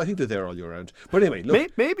are. No, I think they're there all year round. But anyway,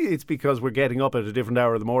 look. Maybe it's because we're getting up at a different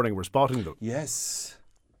hour of the morning, we're spotting them. Yes,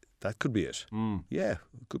 that could be it. Yeah,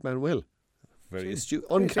 good man will. Very astute.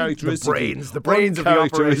 Uncharacteristically. The brains of the operation.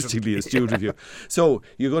 Uncharacteristically astute of you. So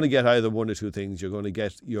you're going to get either one or two things. You're going to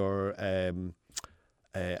get your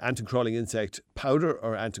ant-crawling insect powder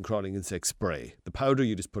or ant-crawling insect spray. The powder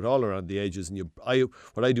you just put all around the edges, and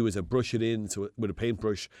what I do is I brush it in with a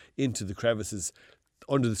paintbrush into the crevices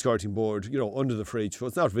under the skirting board, under the fridge, so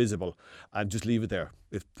it's not visible, and just leave it there.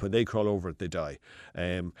 When they crawl over it, they die.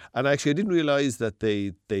 And actually, I didn't realise that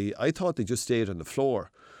I thought they just stayed on the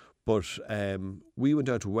floor, but we went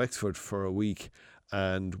down to Wexford for a week,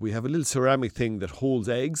 and we have a little ceramic thing that holds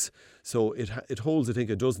eggs. So it holds, I think,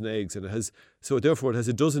 a dozen eggs, and it has a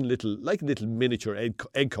dozen little miniature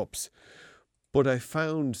egg cups. But I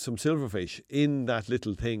found some silverfish in that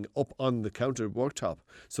little thing up on the counter worktop.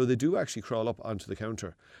 So they do actually crawl up onto the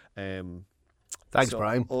counter. Thanks,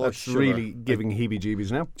 Brian. That's really giving heebie-jeebies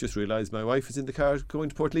now. Just realised my wife is in the car going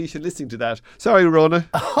to Portlaoise and listening to that. Sorry, Rona.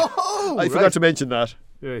 I forgot to mention that.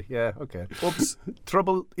 Yeah, okay. Oops.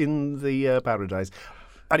 Trouble in the paradise.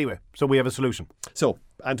 Anyway, so we have a solution. So,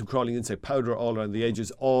 anti-crawling insect powder all around the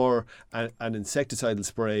edges, or an insecticidal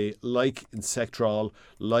spray like Insectrol,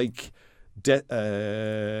 like Death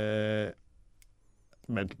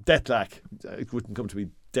Lac. It wouldn't come to me.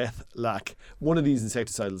 Death Lac. One of these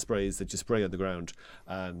insecticidal sprays that you spray on the ground.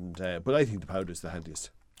 But I think the powder is the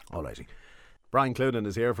handiest. All righty. Brian Cloonan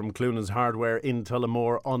is here from Cloonan's Hardware in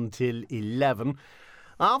Tullamore until 11.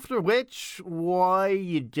 After which, why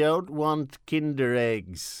you don't want Kinder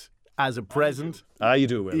Eggs as a present. You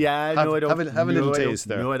do, Will. Yeah, no, I don't. Have a little taste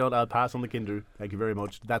there. No, I don't. I'll pass on the Kinder. Thank you very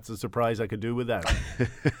much. That's a surprise I could do without.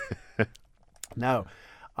 Now,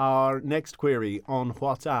 our next query on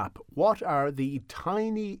WhatsApp. What are the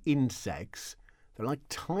tiny insects? They're like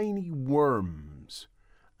tiny worms.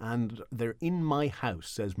 And they're in my house,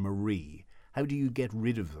 says Marie. How do you get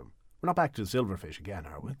rid of them? We're not back to the silverfish again,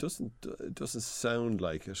 are we? It doesn't sound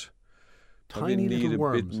like it. Tiny little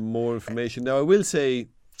worms. Need a bit more information. Now, I will say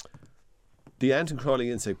the ant-crawling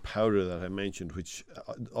insect powder that I mentioned, which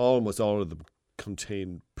almost all of them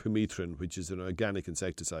contain permethrin, which is an organic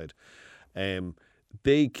insecticide. That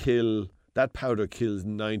powder kills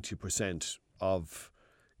 90% of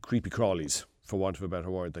creepy crawlies, for want of a better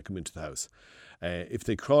word, that come into the house. If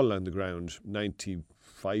they crawl along the ground, 95%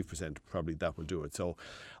 probably that will do it. So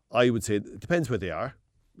I would say it depends where they are.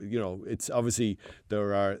 It's obviously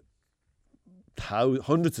there are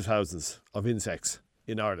hundreds of thousands of insects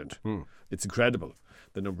in Ireland. It's incredible,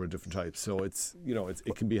 the number of different types. So it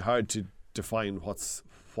can be hard to define what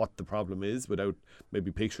the problem is without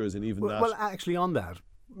maybe pictures and even that. Well, actually on that,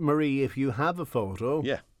 Marie, if you have a photo,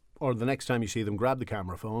 or the next time you see them, grab the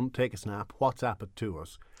camera phone, take a snap, WhatsApp it to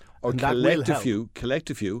us. Or collect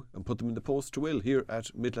a few and put them in the post to Will here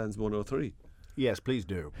at Midlands 103. Yes, please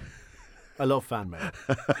do. I love fan mail.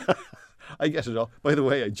 I get it all. By the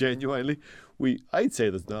way, I'd say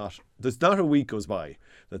there's not a week goes by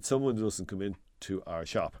that someone doesn't come into our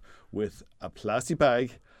shop with a plastic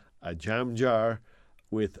bag, a jam jar,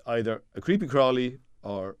 with either a creepy crawly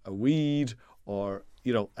or a weed or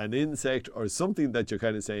an insect or something that you're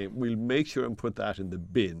kind of saying, we'll make sure and put that in the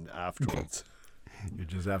bin afterwards. You're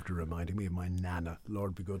just after reminding me of my Nana.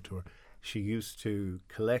 Lord be good to her. She used to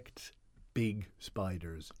collect big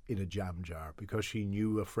spiders in a jam jar because she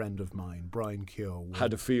knew a friend of mine, Brian Keogh,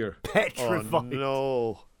 had a fear. Petrified. Oh,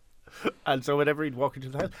 no. And so whenever he'd walk into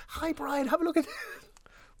the house, hi Brian, have a look at this.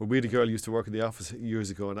 Well, we had a girl who used to work in the office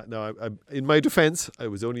years ago. And now, in my defence, I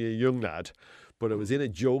was only a young lad, but I was in a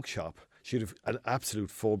joke shop. She had an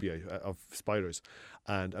absolute phobia of spiders.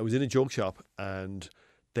 And I was in a joke shop and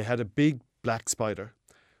they had a big black spider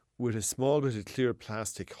with a small bit of clear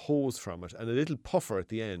plastic hose from it and a little puffer at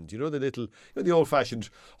the end. The old-fashioned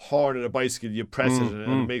horn on a bicycle, you press it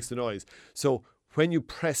and it makes the noise. So when you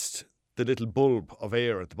pressed the little bulb of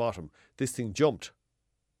air at the bottom, this thing jumped.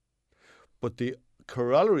 But the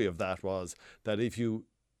corollary of that was that if you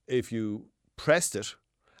pressed it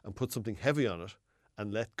and put something heavy on it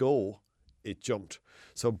and let go, it jumped.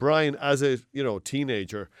 So Brian, as a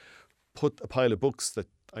teenager, put a pile of books that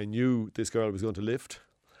I knew this girl was going to lift,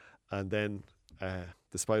 and then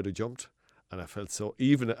the spider jumped, and I felt so,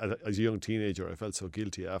 even as a young teenager, I felt so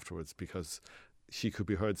guilty afterwards because she could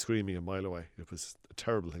be heard screaming a mile away. It was a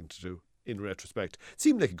terrible thing to do in retrospect. It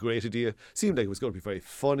seemed like a great idea, seemed like it was going to be very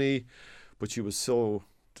funny, but she was so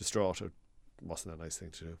distraught. It wasn't a nice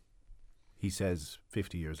thing to do. He says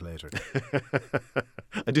 50 years later.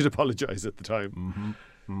 I did apologise at the time.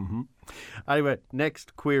 Anyway,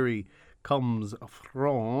 next query comes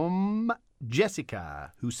from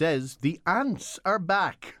Jessica, who says the ants are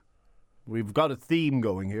back. We've got a theme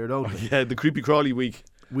going here, don't we? Yeah, the creepy crawly week.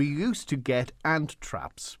 We used to get ant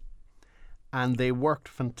traps, and they worked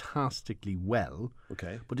fantastically well.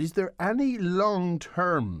 Okay. But is there any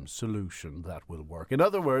long-term solution that will work? In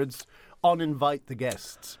other words, uninvite the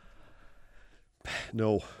guests.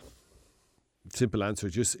 No. Simple answer.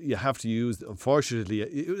 Just you have to use.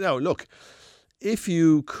 Unfortunately, now look, if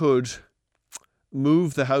you could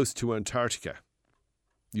move the house to Antarctica,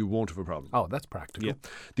 you won't have a problem. Oh, that's practical. Yeah.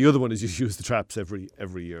 The other one is you use the traps every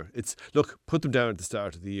year. Put them down at the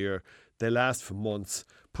start of the year. They last for months.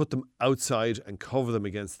 Put them outside and cover them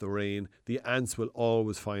against the rain. The ants will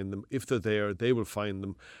always find them. If they're there, they will find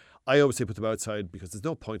them. I always say put them outside because there's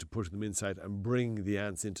no point of putting them inside and bring the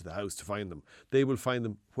ants into the house to find them. They will find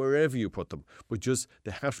them wherever you put them, but just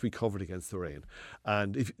they have to be covered against the rain.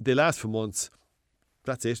 And if they last for months,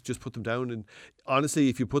 that's it. Just put them down. And honestly,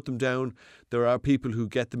 if you put them down, there are people who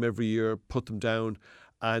get them every year, put them down,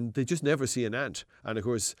 and they just never see an ant. And of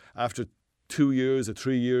course, after 2 years or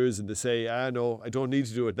 3 years, and they say, no, I don't need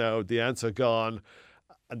to do it now. The ants are gone.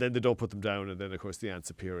 And then they don't put them down, and then of course the ants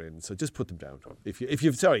appear in. So just put them down. If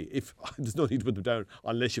there's no need to put them down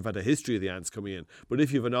unless you've had a history of the ants coming in. But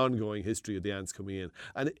if you have an ongoing history of the ants coming in,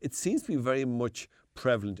 and it seems to be very much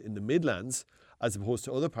prevalent in the Midlands as opposed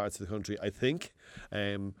to other parts of the country, I think.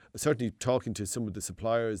 Certainly talking to some of the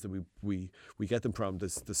suppliers that we get them from,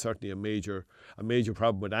 there's certainly a major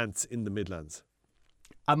problem with ants in the Midlands.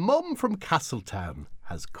 A mum from Castletown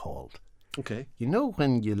has called. Okay. You know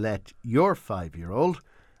when you let your 5-year-old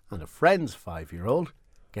and a friend's 5-year-old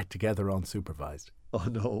get together unsupervised? Oh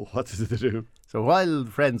no, what did they do? So while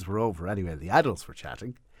the friends were over, anyway, the adults were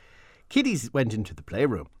chatting, kiddies went into the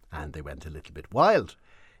playroom and they went a little bit wild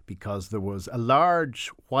because there was a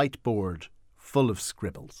large whiteboard full of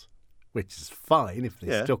scribbles, which is fine if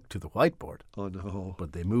they stuck to the whiteboard. Oh no.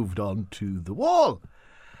 But they moved on to the wall.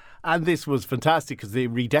 And this was fantastic because they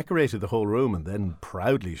redecorated the whole room and then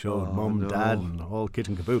proudly showed Mum, Dad and all kit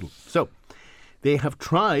and caboodle. So they have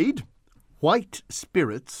tried white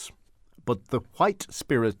spirits, but the white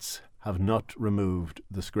spirits have not removed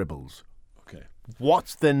the scribbles. Okay.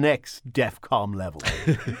 What's the next DEFCON level?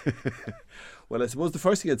 Well, I suppose the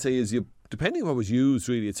first thing I'd say is depending on what was used,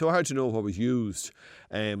 really, it's so hard to know what was used.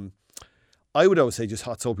 I would always say just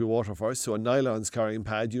hot soapy water first. So a nylon scouring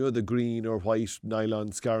pad, the green or white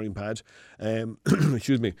nylon scouring pad.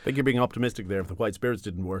 Excuse me. I think you're being optimistic there. If the white spirits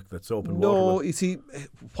didn't work, that soap and water No, will. you see,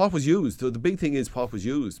 what was used. The big thing is what was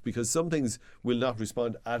used, because some things will not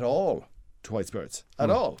respond at all to white spirits. At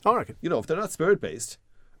all. I reckon. If they're not spirit-based,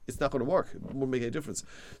 it's not going to work. It won't make any difference.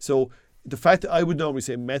 So the fact that I would normally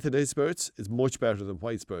say methylated spirits is much better than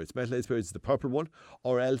white spirits. Methylated spirits is the purple one,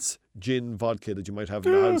 or else gin, vodka that you might have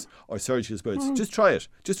in the house, or surgical spirits. Just try it.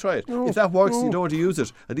 If that works and you don't want to use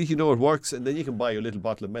it, at least you know it works, and then you can buy your little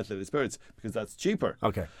bottle of methylated spirits because that's cheaper.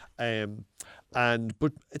 Okay.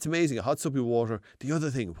 But it's amazing. A hot soapy water. The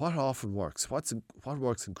other thing, what often works, what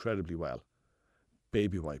works incredibly well?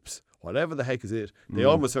 Baby wipes. Whatever the heck is it, they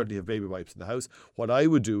almost certainly have baby wipes in the house. What I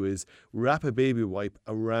would do is wrap a baby wipe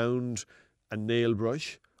around a nail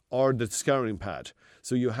brush or the scouring pad.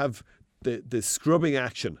 So you have the scrubbing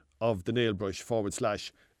action of the nail brush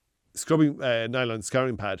 / scrubbing nylon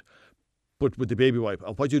scouring pad, but with the baby wipe.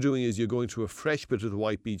 And what you're doing is you're going through a fresh bit of the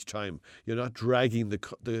wipe each time. You're not dragging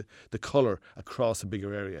the colour across a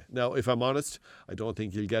bigger area. Now, if I'm honest, I don't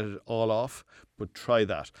think you'll get it all off, but try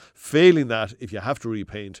that. Failing that, if you have to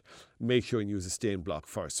repaint, make sure you use a stain block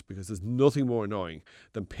first, because there's nothing more annoying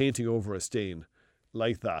than painting over a stain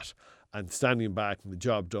like that and standing back and the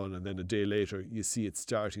job done, and then a day later you see it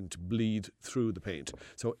starting to bleed through the paint.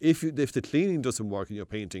 So if the cleaning doesn't work in your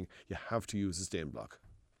painting, you have to use a stain block.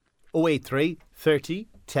 083 30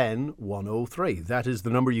 10 103. That is the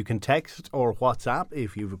number you can text or WhatsApp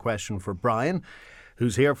if you have a question for Brian,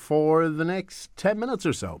 who's here for the next 10 minutes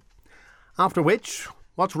or so. After which,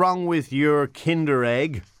 what's wrong with your Kinder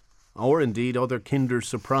Egg, or indeed other Kinder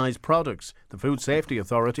Surprise products? The Food Safety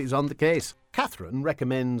Authority is on the case. Catherine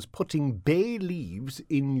recommends putting bay leaves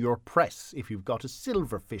in your press if you've got a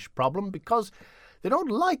silverfish problem, because they don't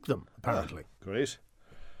like them, apparently. Great.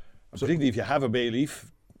 Particularly if you have a bay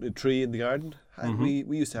leaf tree in the garden. And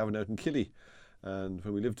we used to have it out in Killy, and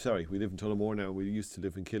when we live in Tullamore now. We used to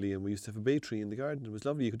live in Killy, and we used to have a bay tree in the garden. It was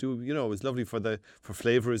lovely. You could do, it was lovely for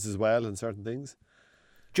flavours as well and certain things.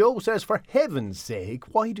 Joe says, for heaven's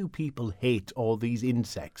sake, why do people hate all these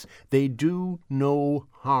insects? They do no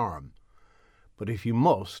harm. But if you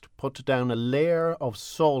must, put down a layer of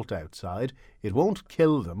salt outside. It won't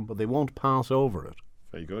kill them, but they won't pass over it.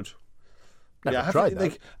 Very good. Never tried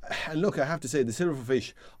that. And look, I have to say, the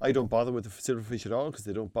silverfish, I don't bother with the silverfish at all because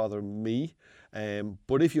they don't bother me.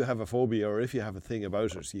 But if you have a phobia or if you have a thing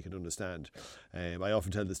about it, you can understand. I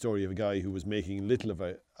often tell the story of a guy who was making little of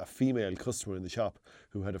a female customer in the shop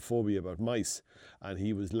who had a phobia about mice, and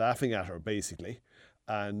he was laughing at her basically.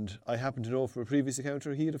 And I happen to know from a previous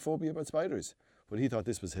encounter he had a phobia about spiders. But he thought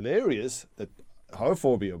this was hilarious, that her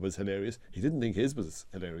phobia was hilarious. He didn't think his was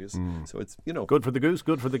hilarious. So it's, Good for the goose,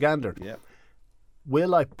 good for the gander. Yeah.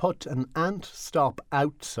 Will I put an ant stop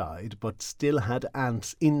outside but still had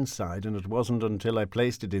ants inside, and it wasn't until I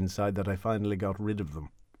placed it inside that I finally got rid of them?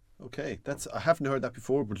 Okay, I haven't heard that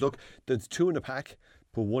before, but look, there's 2 in a pack,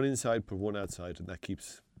 put one inside, put one outside, and that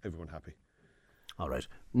keeps everyone happy. All right.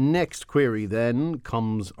 Next query then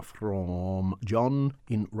comes from John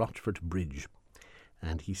in Rochford Bridge.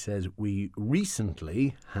 And he says, we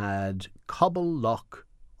recently had cobble lock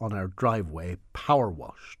on our driveway power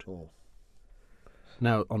washed. Oh.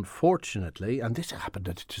 Now, unfortunately, and this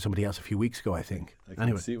happened to somebody else a few weeks ago, I think. I can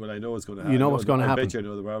anyway, see what I know is going to happen. You know what's going to happen. I bet you I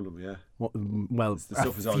know the problem, yeah. Well, the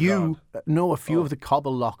stuff is all a few of the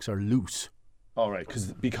cobble locks are loose. All right,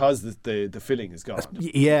 because the filling is gone.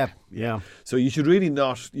 Yeah. So you should really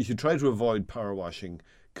you should try to avoid power washing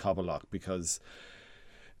cobble lock because,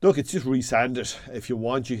 look, it's just resand it. If you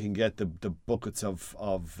want, you can get the buckets of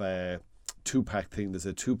 2-pack thing. There's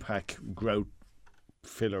a 2-pack grout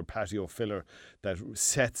filler, patio filler that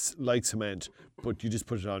sets like cement, but you just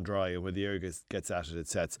put it on dry, and when the air gets at it, it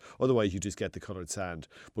sets. Otherwise, you just get the coloured sand.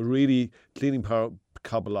 But really, cleaning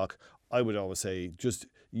cobble lock, I would always say just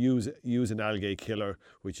use an algae killer,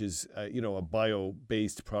 which is a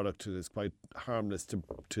bio-based product that is quite harmless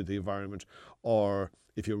to the environment. Or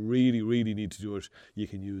if you really, really need to do it, you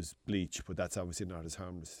can use bleach, but that's obviously not as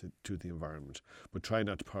harmless to the environment. But try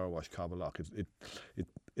not to power wash cobble lock.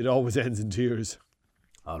 It always ends in tears.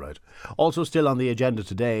 All right. Also still on the agenda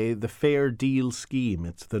today, the Fair Deal scheme.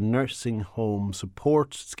 It's the nursing home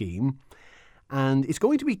support scheme. And it's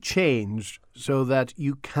going to be changed so that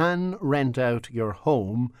you can rent out your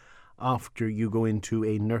home after you go into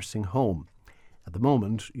a nursing home. At the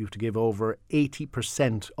moment, you have to give over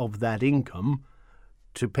 80% of that income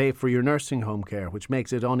to pay for your nursing home care, which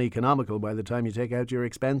makes it uneconomical by the time you take out your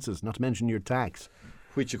expenses, not to mention your tax.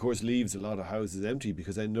 Which, of course, leaves a lot of houses empty,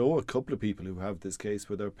 because I know a couple of people who have this case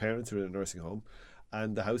where their parents are in a nursing home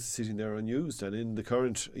and the house is sitting there unused. And in the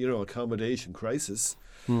current, accommodation crisis,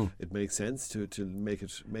 it makes sense to make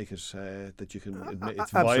it that you can.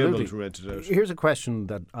 It's viable to rent it out. Here's a question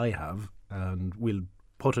that I have, and we'll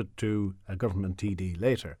put it to a government TD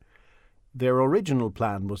later. Their original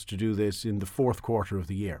plan was to do this in the fourth quarter of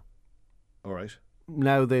the year. All right.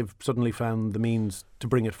 Now they've suddenly found the means to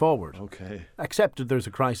bring it forward. Okay. Accepted there's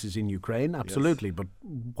a crisis in Ukraine, absolutely, yes. But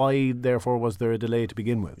why, therefore, was there a delay to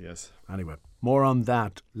begin with? Yes. Anyway, more on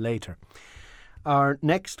that later. Our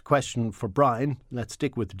next question for Brian, let's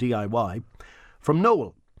stick with DIY, from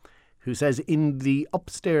Noel, who says, in the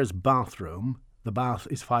upstairs bathroom, the bath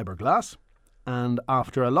is fiberglass, and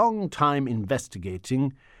after a long time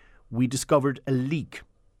investigating, we discovered a leak.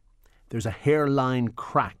 There's a hairline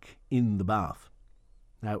crack in the bath.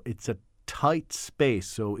 Now, it's a tight space,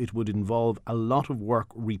 so it would involve a lot of work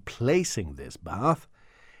replacing this bath.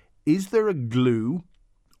 Is there a glue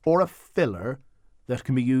or a filler that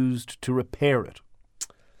can be used to repair it?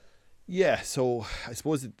 Yeah, so I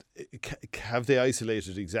suppose have they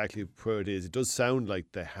isolated exactly where it is? It does sound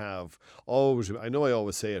like they have. I know I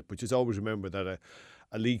always say it, but just always remember that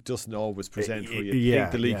a leak doesn't always present where you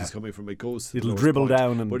think the leak is coming from. It'll dribble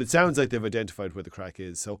down. But it sounds like they've identified where the crack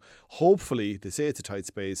is. So hopefully, they say it's a tight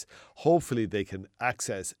space, hopefully they can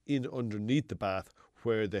access in underneath the bath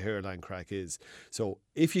where the hairline crack is. So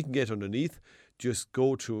if you can get underneath, just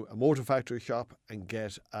go to a motor factory shop and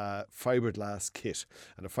get a fiberglass kit.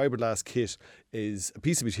 And a fiberglass kit is a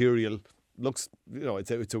piece of material. Looks,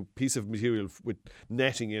 it's a piece of material with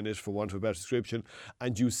netting in it, for want of a better description,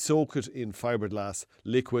 and you soak it in fiberglass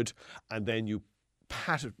liquid, and then you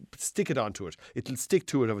stick it onto it. It'll stick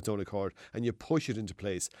to it of its own accord, and you push it into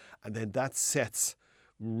place, and then that sets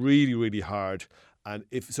really, really hard. And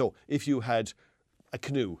if you had a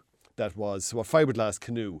canoe a fiberglass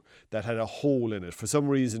canoe that had a hole in it. For some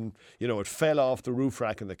reason, it fell off the roof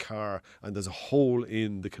rack in the car and there's a hole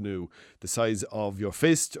in the canoe, the size of your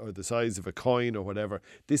fist or the size of a coin or whatever.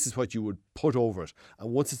 This is what you would put over it.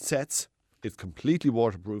 And once it sets, it's completely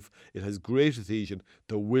waterproof. It has great adhesion.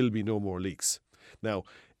 There will be no more leaks. Now,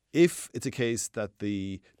 if it's a case that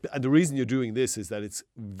the reason you're doing this is that it's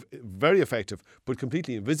very effective but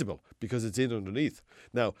completely invisible because it's in underneath.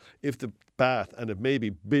 Now, if the bath, and it may be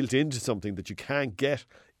built into something that you can't get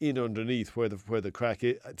in underneath where the crack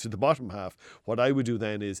is, to the bottom half. What I would do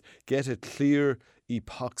then is get a clear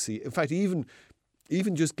epoxy. In fact, even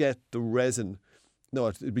just get the resin. No,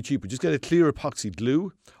 it'd be cheaper. Just get a clear epoxy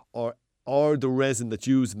glue or the resin that's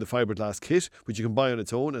used in the fiberglass kit, which you can buy on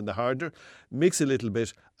its own, and the hardener. Mix a little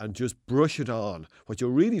bit and just brush it on. What you're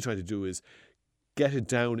really trying to do is get it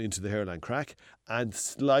down into the hairline crack and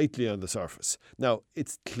slightly on the surface. Now,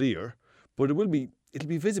 it's clear, but it'll be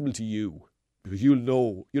visible to you. Because you'll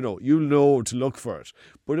know to look for it.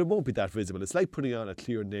 But it won't be that visible. It's like putting on a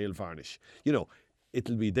clear nail varnish. It'll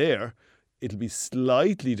be there. It'll be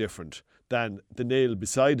slightly different than the nail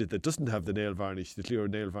beside it that doesn't have the nail varnish, the clear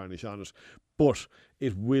nail varnish on it. But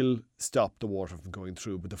it will stop the water from going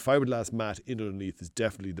through. But the fiberglass mat in underneath is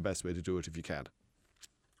definitely the best way to do it if you can.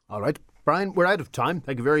 All right. Brian, we're out of time.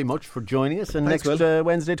 Thank you very much for joining us. And Thanks, next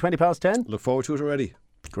Wednesday, 10:20. Look forward to it already.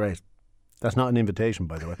 Great. That's not an invitation,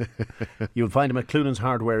 by the way. You'll find him at Cloonan's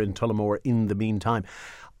Hardware in Tullamore in the meantime.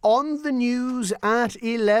 On the news at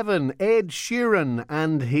 11, Ed Sheeran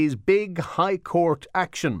and his big High Court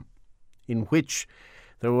action, in which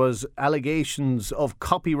there was allegations of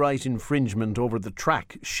copyright infringement over the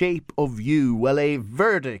track Shape of You. Well, a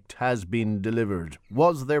verdict has been delivered.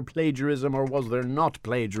 Was there plagiarism or was there not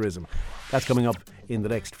plagiarism? That's coming up in the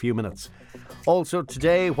next few minutes. Also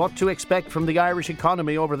today, what to expect from the Irish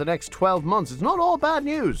economy over the next 12 months. It's not all bad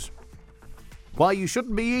news. Why you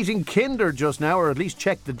shouldn't be eating Kinder just now, or at least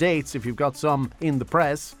check the dates if you've got some in the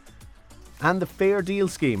press. And the Fair Deal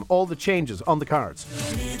scheme, all the changes on the cards.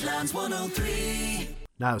 Midlands 103.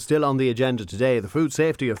 Now, still on the agenda today, the Food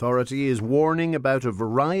Safety Authority is warning about a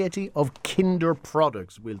variety of Kinder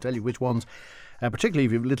products. We'll tell you which ones, particularly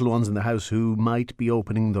if you have little ones in the house who might be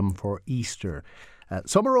opening them for Easter.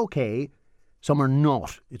 Some are okay, some are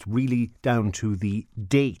not. It's really down to the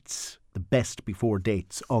dates, the best before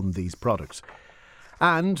dates on these products.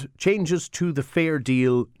 And changes to the Fair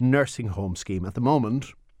Deal nursing home scheme. At the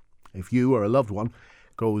moment, if you or a loved one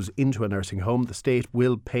goes into a nursing home, the state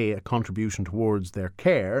will pay a contribution towards their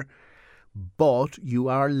care, but you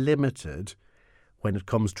are limited when it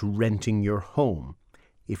comes to renting your home.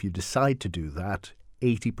 If you decide to do that,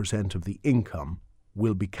 80% of the income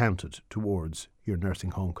will be counted towards your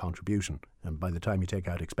nursing home contribution. And by the time you take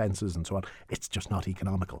out expenses and so on, it's just not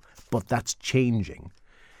economical. But that's changing.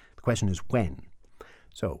 The question is when.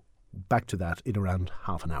 So back to that in around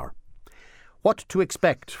half an hour. What to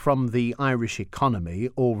expect from the Irish economy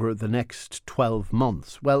over the next 12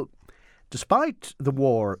 months? Well, despite the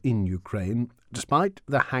war in Ukraine, despite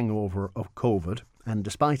the hangover of COVID, and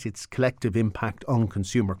despite its collective impact on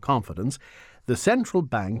consumer confidence, the central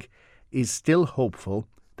bank is still hopeful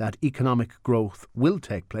that economic growth will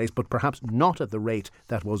take place, but perhaps not at the rate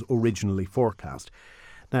that was originally forecast.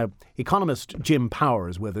 Now, economist Jim Power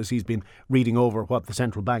is with us. He's been reading over what the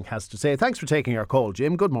central bank has to say. Thanks for taking our call,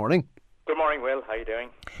 Jim. Good morning. Good morning, Will. How are you doing?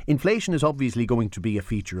 Inflation is obviously going to be a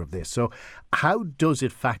feature of this. So how does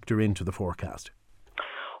it factor into the forecast?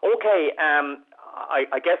 Okay,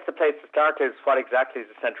 I guess the place to start is what exactly is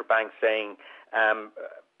the central bank saying?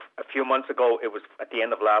 A few months ago, it was at the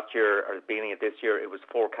end of last year or the beginning of this year, it was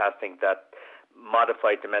forecasting that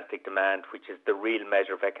modified domestic demand, which is the real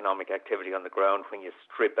measure of economic activity on the ground when you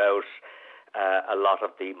strip out a lot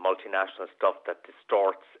of the multinational stuff that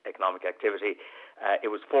distorts economic activity.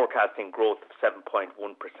 It was forecasting growth of 7.1%.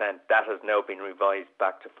 That has now been revised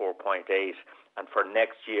back to 4.8%. And for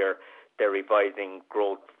next year, they're revising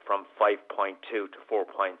growth from 5.2 to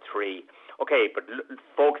 4.3. Okay, but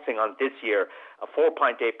focusing on this year, a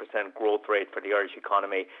 4.8% growth rate for the Irish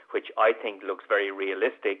economy, which I think looks very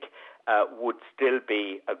realistic, would still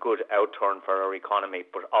be a good outturn for our economy,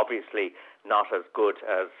 but obviously not as good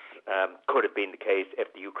as could have been the case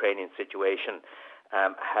if the Ukrainian situation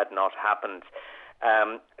had not happened.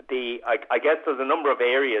 I guess there's a number of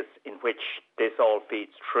areas in which this all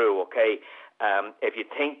feeds through, okay? If you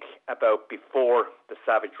think about before the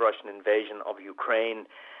savage Russian invasion of Ukraine,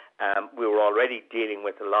 we were already dealing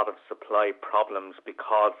with a lot of supply problems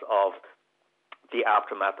because of the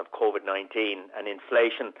aftermath of COVID-19, and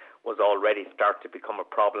inflation was already starting to become a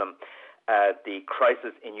problem. The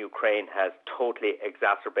crisis in Ukraine has totally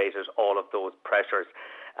exacerbated all of those pressures.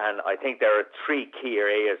 And I think there are three key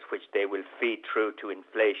areas which they will feed through to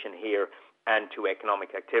inflation here and to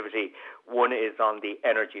economic activity. One is on the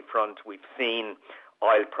energy front. We've seen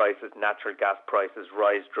oil prices, natural gas prices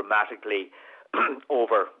rise dramatically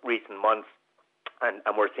over recent months. And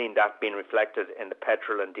we're seeing that being reflected in the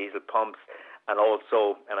petrol and diesel pumps, and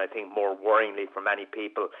also, and I think more worryingly for many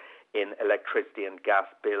people, in electricity and gas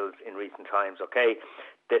bills in recent times. Okay.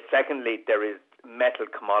 Secondly, there is metal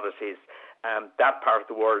commodities. that part of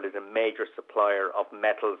the world is a major supplier of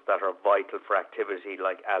metals that are vital for activity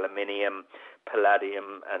like aluminium,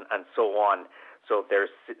 palladium, and so on. So there's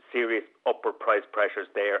serious upward price pressures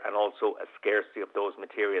there and also a scarcity of those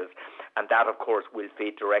materials. And that, of course, will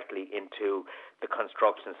feed directly into the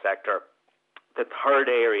construction sector. The third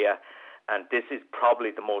area, and this is probably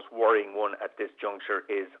the most worrying one at this juncture,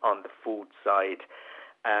 is on the food side.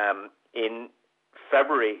 In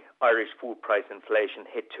February, Irish food price inflation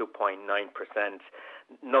hit 2.9%.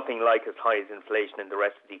 Nothing like as high as inflation in the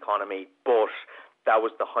rest of the economy, but that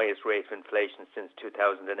was the highest rate of inflation since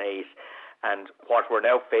 2008. And what we're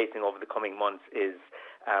now facing over the coming months is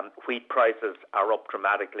wheat prices are up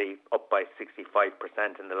dramatically, up by 65%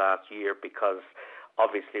 in the last year, because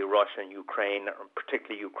obviously Russia and Ukraine,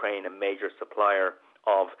 particularly Ukraine, a major supplier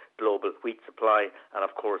of global wheat supply, and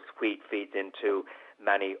of course wheat feeds into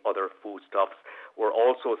many other foodstuffs. We're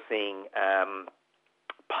also seeing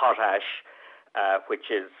potash, which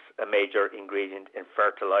is a major ingredient in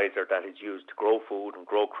fertilizer that is used to grow food and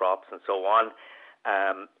grow crops and so on.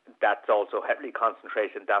 That's also heavily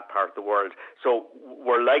concentrated in that part of the world. So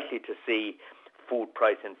we're likely to see food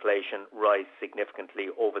price inflation rise significantly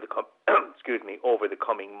over the over the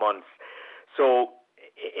coming months. So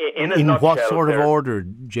in what sort of order,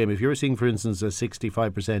 Jim? If you're seeing, for instance, a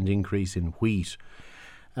 65% increase in wheat,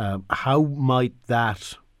 how might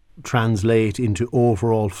that translate into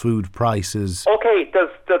overall food prices? Okay,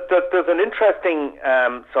 there's an interesting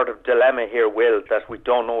sort of dilemma here, Will, that we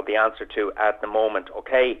don't know the answer to at the moment.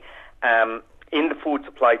 Okay, in the food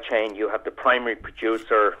supply chain, you have the primary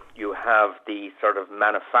producer, you have the sort of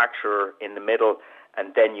manufacturer in the middle,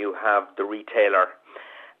 and then you have the retailer.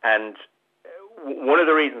 And one of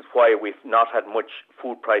the reasons why we've not had much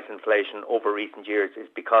food price inflation over recent years is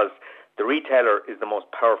because the retailer is the most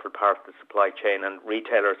powerful part of the supply chain, and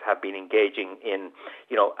retailers have been engaging in,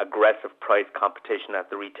 aggressive price competition at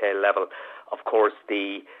the retail level. Of course,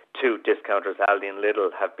 the two discounters, Aldi and Lidl,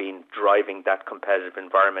 have been driving that competitive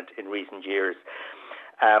environment in recent years.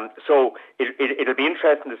 So it'll be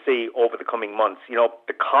interesting to see over the coming months.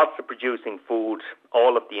 The costs of producing food,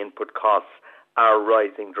 all of the input costs, are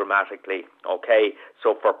rising dramatically. Okay,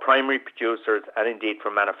 so for primary producers and indeed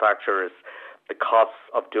for manufacturers, the costs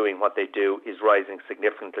of doing what they do is rising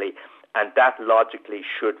significantly, and that logically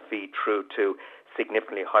should feed through to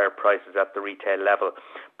significantly higher prices at the retail level.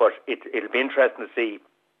 But it'll be interesting to see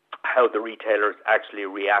how the retailers actually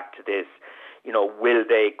react to this. Will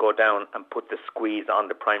they go down and put the squeeze on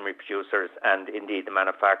the primary producers and indeed the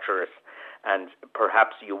manufacturers? And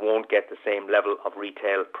perhaps you won't get the same level of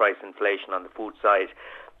retail price inflation on the food side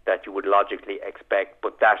that you would logically expect,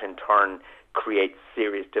 but that in turn creates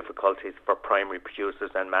serious difficulties for primary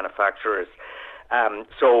producers and manufacturers.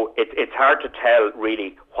 So it's hard to tell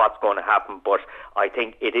really what's going to happen, but I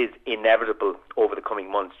think it is inevitable over the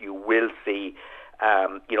coming months. You will see,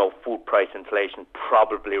 food price inflation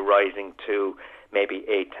probably rising to maybe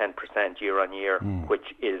 8-10% year on year,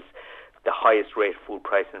 which is the highest rate of food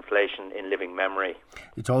price inflation in living memory.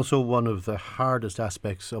 It's also one of the hardest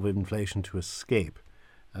aspects of inflation to escape.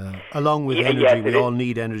 Along with energy, yes, we all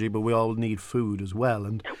need energy, but we all need food as well.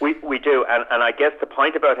 And we do, and I guess the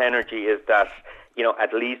point about energy is that,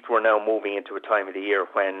 at least we're now moving into a time of the year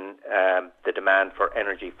when the demand for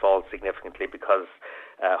energy falls significantly because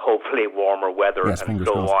hopefully warmer weather and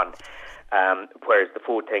so on. Whereas the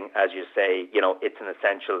food thing, as you say, it's an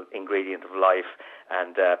essential ingredient of life,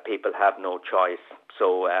 and people have no choice.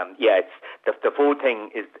 So, it's the food thing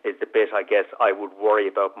is the bit, I guess, I would worry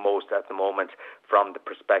about most at the moment from the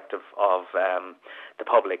perspective of the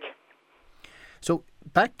public. So,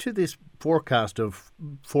 back to this forecast of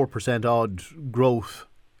 4% odd growth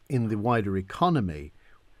in the wider economy.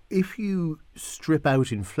 If you strip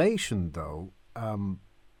out inflation, though,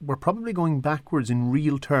 we're probably going backwards in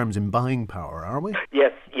real terms in buying power, are we?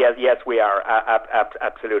 Yes, we are.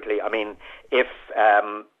 Absolutely. I mean, if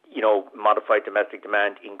modified domestic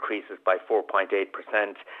demand increases by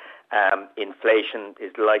 4.8%, inflation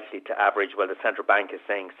is likely to average, the central bank is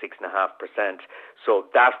saying 6.5%. So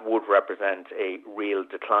that would represent a real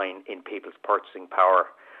decline in people's purchasing power.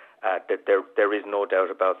 That there is no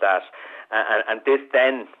doubt about that. And this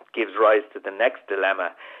then gives rise to the next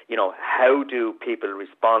dilemma. How do people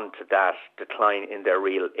respond to that decline in their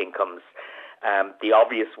real incomes? The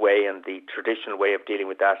obvious way and the traditional way of dealing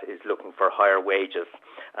with that is looking for higher wages.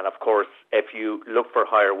 And of course, if you look for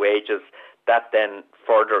higher wages, that then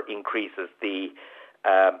further increases the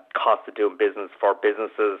cost of doing business for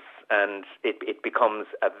businesses, and it becomes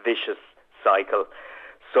a vicious cycle.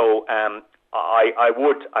 So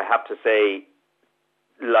I have to say,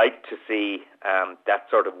 like to see that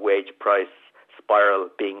sort of wage price spiral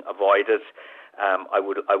being avoided. I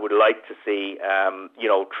would like to see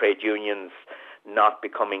trade unions not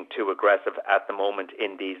becoming too aggressive at the moment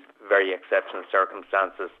in these very exceptional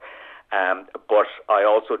circumstances. But I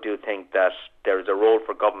also do think that there is a role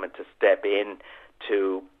for government to step in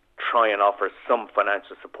to try and offer some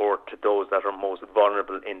financial support to those that are most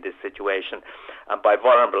vulnerable in this situation. And by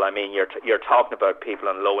vulnerable, I mean you're talking about people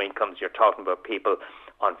on low incomes, you're talking about people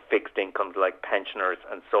on fixed incomes like pensioners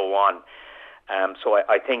and so on. So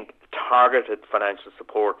I think targeted financial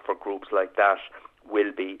support for groups like that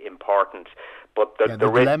will be important. But the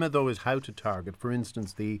dilemma, though, is how to target. For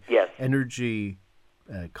instance, the yes. energy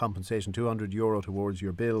compensation, €200 towards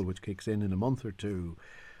your bill, which kicks in a month or two,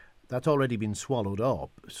 that's already been swallowed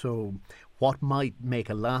up. So what might make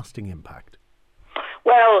a lasting impact?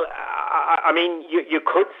 Well, I mean, you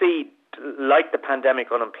could see, like the pandemic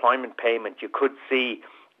unemployment payment, you could see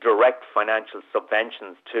direct financial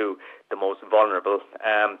subventions to the most vulnerable.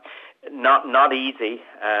 Not easy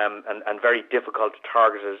and very difficult to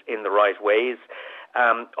target it in the right ways.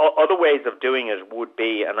 Other ways of doing it would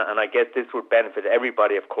be, and I guess this would benefit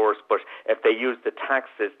everybody, of course, but if they use the tax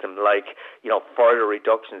system, like, further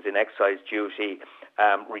reductions in excise duty,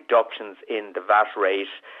 reductions in the VAT rate,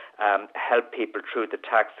 help people through the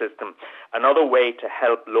tax system. Another way to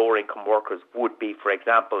help lower income workers would be, for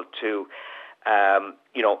example, to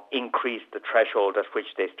increase the threshold at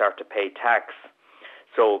which they start to pay tax.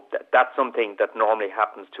 So that's something that normally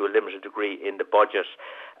happens to a limited degree in the budget,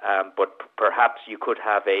 but perhaps you could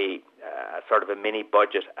have a sort of a mini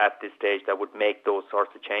budget at this stage that would make those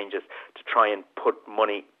sorts of changes to try and put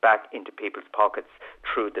money back into people's pockets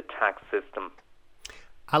through the tax system.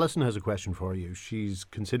 Alison has a question for you. She's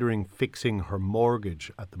considering fixing her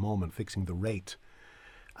mortgage at the moment, fixing the rate,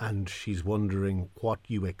 and she's wondering what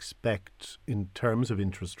you expect in terms of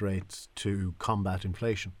interest rates to combat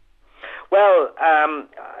inflation. Well,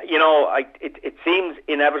 it seems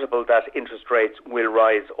inevitable that interest rates will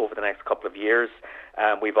rise over the next couple of years.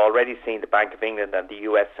 We've already seen the Bank of England and the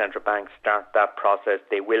US Central Bank start that process.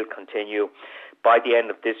 They will continue. By the end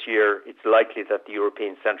of this year, it's likely that the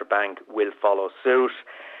European Central Bank will follow suit.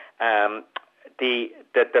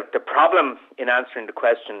 The problem in answering the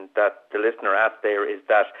question that the listener asked there is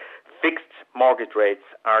that fixed mortgage rates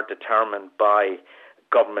are determined by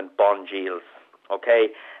government bond yields, okay?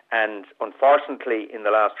 And unfortunately, in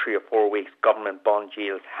the last 3 or 4 weeks, government bond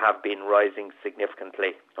yields have been rising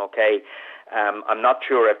significantly, okay? I'm not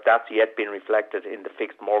sure if that's yet been reflected in the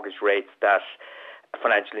fixed mortgage rates that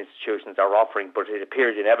financial institutions are offering, but it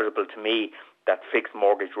appears inevitable to me that fixed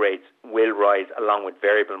mortgage rates will rise along with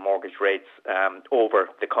variable mortgage rates over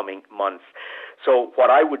the coming months. So what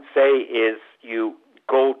I would say is you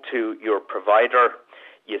go to your provider,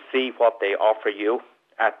 you see what they offer you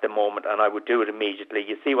at the moment, and I would do it immediately.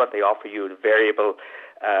 You see what they offer you at a variable,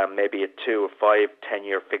 maybe a 2 or 5,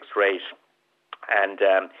 10-year fixed rate, and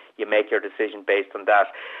you make your decision based on that.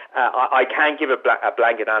 I can't give a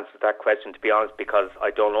blanket answer to that question, to be honest, because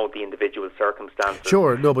I don't know the individual circumstances.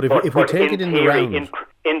 Sure, no, but if we take it in the round...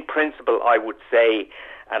 In principle, I would say,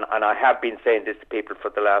 and I have been saying this to people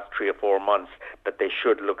for the last 3 or 4 months, that they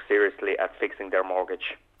should look seriously at fixing their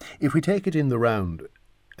mortgage. If we take it in the round,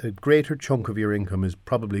 a greater chunk of your income is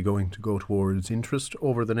probably going to go towards interest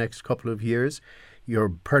over the next couple of years. Your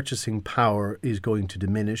purchasing power is going to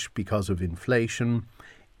diminish because of inflation.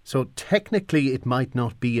 So technically it might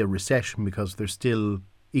not be a recession because there's still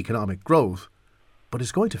economic growth, but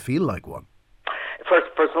it's going to feel like one.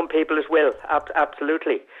 For some people it will,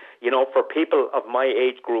 absolutely. For people of my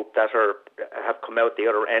age group that have come out the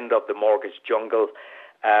other end of the mortgage jungle,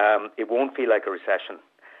 it won't feel like a recession,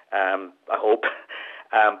 I hope.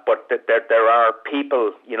 But there are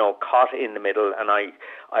people, caught in the middle, and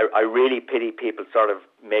I really pity people sort of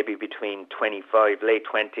maybe between 25, late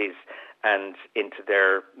 20s and into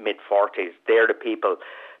their mid-40s. They're the people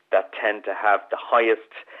that tend to have the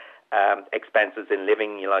highest expenses in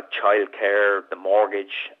living, like childcare, the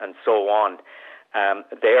mortgage, and so on.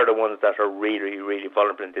 They are the ones that are really, really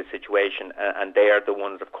vulnerable in this situation, and they are the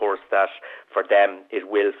ones, of course, that for them it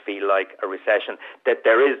will feel like a recession. That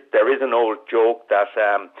there is an old joke that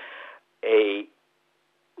a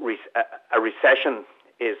recession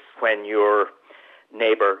is when your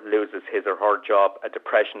neighbour loses his or her job. A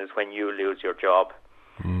depression is when you lose your job.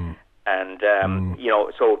 And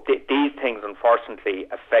so these things unfortunately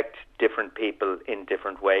affect different people in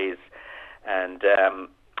different ways, and.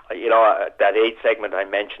 That age segment I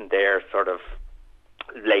mentioned there, sort of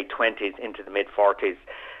late 20s into the mid-40s,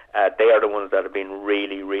 they are the ones that have been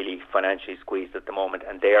really, really financially squeezed at the moment,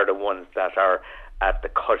 and they are the ones that are at the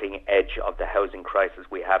cutting edge of the housing crisis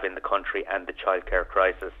we have in the country and the childcare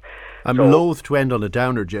crisis. I'm loath to end on a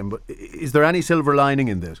downer, Jim, but is there any silver lining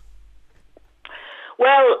in this?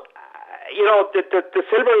 Well, the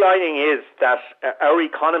silver lining is that our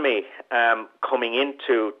economy coming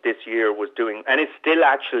into this year was doing, and it's still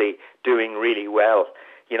actually doing really well.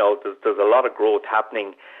 There's a lot of growth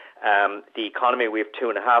happening. The economy, we have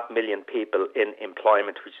 2.5 million people in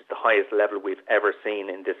employment, which is the highest level we've ever seen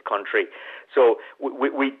in this country. So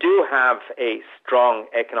we do have a strong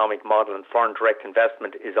economic model, and foreign direct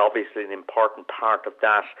investment is obviously an important part of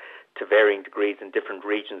that to varying degrees in different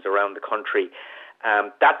regions around the country.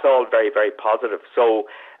 That's all very, very positive. So,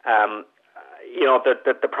 the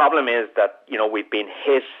problem is that, we've been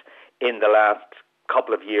hit in the last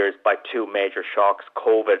couple of years by two major shocks,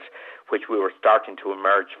 COVID, which we were starting to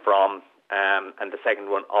emerge from, and the second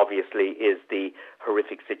one, obviously, is the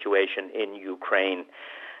horrific situation in Ukraine.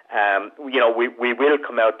 We will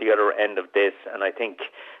come out the other end of this, and I think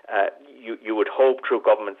you would hope through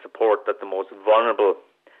government support that the most vulnerable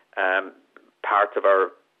parts of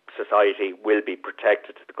our society will be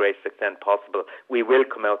protected to the greatest extent possible. We will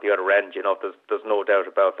come out the other end, there's no doubt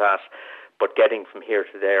about that. But getting from here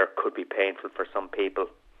to there could be painful for some people.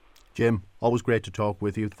 Jim, always great to talk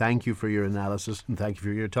with you. Thank you for your analysis and thank you for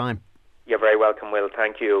your time. You're very welcome, Will.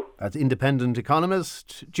 Thank you. That's independent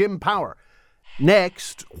economist Jim Power.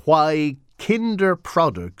 Next, why Kinder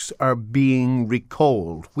products are being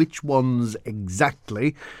recalled. Which ones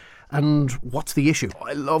exactly? And what's the issue?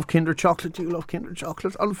 I love Kinder chocolate. Do you love Kinder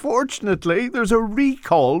chocolate? Unfortunately, there's a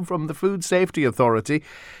recall from the Food Safety Authority.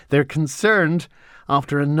 They're concerned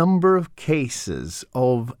after a number of cases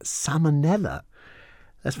of salmonella.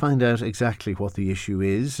 Let's find out exactly what the issue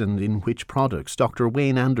is and in which products. Dr.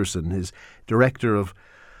 Wayne Anderson is Director of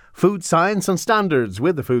Food Science and Standards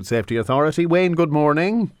with the Food Safety Authority. Wayne, good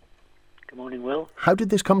morning. Good morning, Will. How did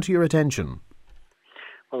this come to your attention?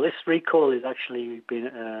 Well, this recall has actually been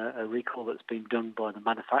a recall that's been done by the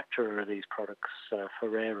manufacturer of these products,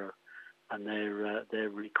 Ferrero, and they're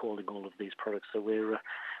recalling all of these products. So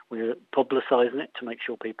we're publicising it to make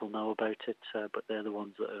sure people know about it, but they're the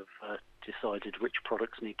ones that have decided which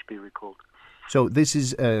products need to be recalled. So this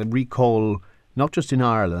is a recall not just in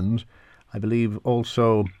Ireland, I believe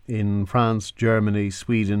also in France, Germany,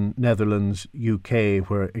 Sweden, Netherlands, UK,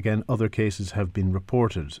 where again other cases have been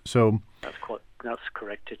reported. So that's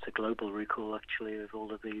correct. It's a global recall, actually, of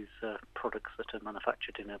all of these products that are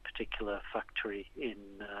manufactured in a particular factory in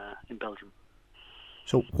Belgium.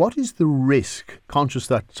 So what is the risk, conscious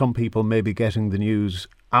that some people may be getting the news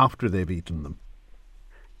after they've eaten them?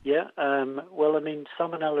 Yeah, well, I mean,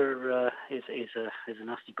 salmonella is a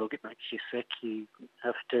nasty bug. It makes you sick.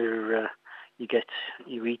 After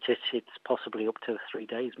you eat it, it's possibly up to 3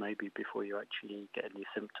 days maybe before you actually get any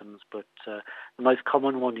symptoms. But the most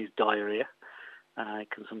common one is diarrhea.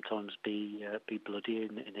 It can sometimes be bloody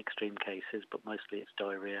in extreme cases, but mostly it's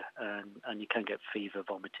diarrhea, and you can get fever,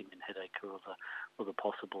 vomiting, and headache, or other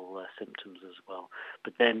possible symptoms as well.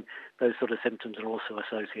 But then those sort of symptoms are also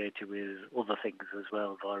associated with other things as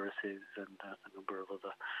well, viruses and a number of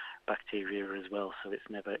other bacteria as well. So it's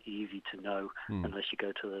never easy to know unless you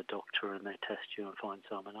go to the doctor and they test you and find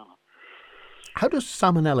salmonella. How does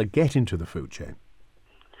salmonella get into the food chain?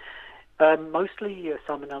 Mostly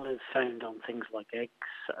salmonella is found on things like eggs,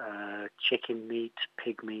 chicken meat,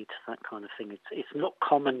 pig meat, that kind of thing. It's not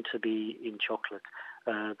common to be in chocolate.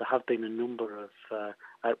 There have been a number of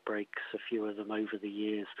outbreaks, a few of them over the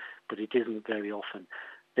years, but it isn't very often.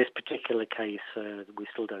 This particular case, we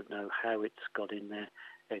still don't know how it's got in there.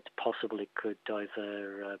 It's possible it could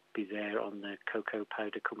either be there on the cocoa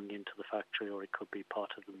powder coming into the factory, or it could be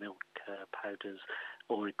part of the milk powders,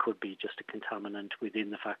 or it could be just a contaminant within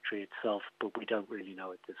the factory itself, but we don't really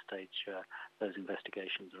know at this stage. Those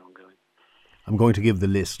investigations are ongoing. I'm going to give the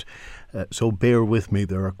list, so bear with me.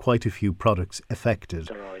 There are quite a few products affected.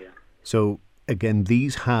 There are, yeah. So again,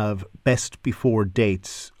 these have best before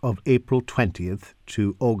dates of April 20th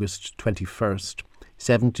to August 21st.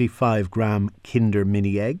 75-gram Kinder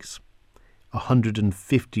mini eggs,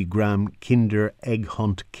 150-gram Kinder Egg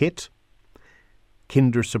Hunt kit,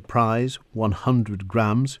 Kinder Surprise 100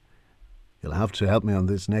 grams. You'll have to help me on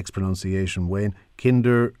this next pronunciation, Wayne.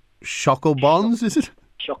 Kinder Chocobons, is it?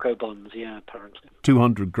 Chocobons, yeah, apparently.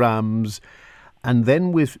 200 grams. And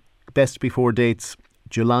then with best before dates,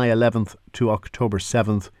 July 11th to October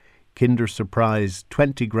 7th, Kinder Surprise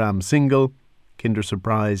 20-gram single, Kinder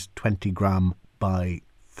Surprise 20-gram by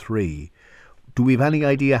 3. Do we have any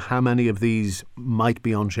idea how many of these might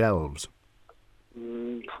be on shelves?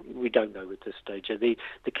 We don't know at this stage.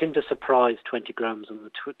 The Kinder Surprise 20 grams and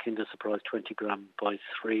the Kinder Surprise 20 gram by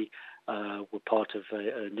 3 were part of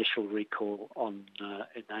an initial recall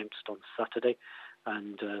announced on Saturday.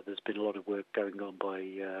 and there's been a lot of work going on by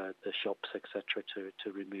the shops, etc.,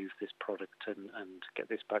 to remove this product and get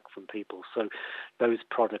this back from people. So those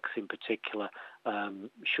products in particular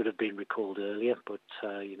should have been recalled earlier, but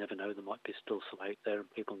you never know, there might be still some out there,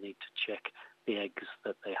 and people need to check the eggs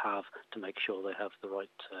that they have to make sure they have the right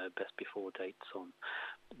best before dates on.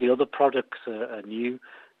 The other products are new,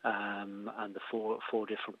 and the four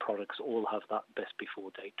different products all have that best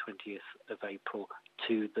before date, 20th of April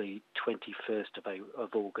to the 21st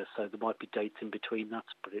of August. So there might be dates in between that,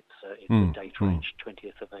 but it's the date range,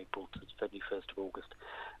 20th of April to the 31st of August.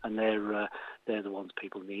 And they're the ones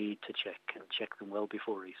people need to check, and check them well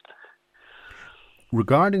before Easter.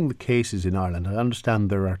 Regarding the cases in Ireland, I understand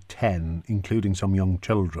there are 10, including some young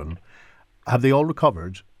children. Have they all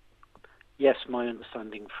recovered? Yes, my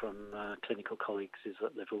understanding from clinical colleagues is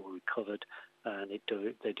that they've all recovered, and they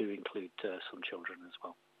do include some children as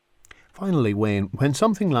well. Finally, Wayne, when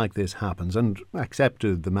something like this happens, and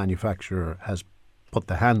accepted the manufacturer has put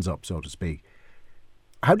the hands up, so to speak,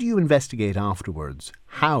 how do you investigate afterwards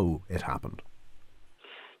how it happened?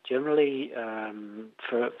 Generally,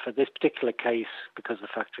 for this particular case, because the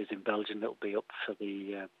factory is in Belgium, it'll be up for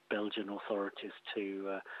the Belgian authorities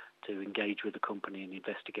to engage with the company in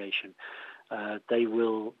investigation. They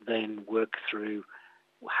will then work through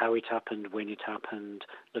how it happened, when it happened,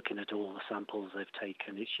 looking at all the samples they've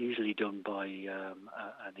taken. It's usually done by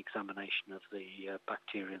an examination of the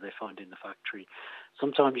bacteria they find in the factory.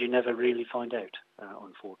 Sometimes you never really find out,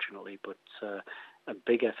 unfortunately, but a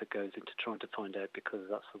big effort goes into trying to find out, because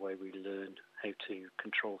that's the way we learn how to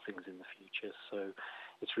control things in the future. So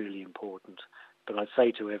it's really important. But I'd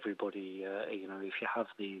say to everybody, if you have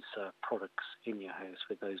these products in your house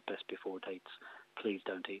with those best before dates, please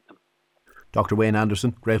don't eat them. Dr. Wayne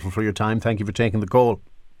Anderson, grateful for your time. Thank you for taking the call.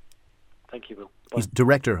 Thank you, Will. Bye. He's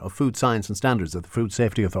Director of Food Science and Standards at the Food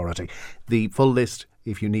Safety Authority. The full list,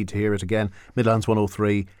 if you need to hear it again,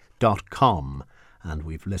 Midlands103.com. And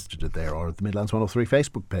we've listed it there, or the Midlands 103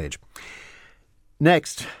 Facebook page.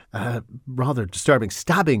 Next, rather disturbing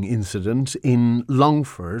stabbing incident in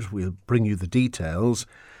Longford. We'll bring you the details.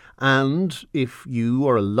 And if you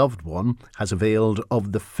or a loved one has availed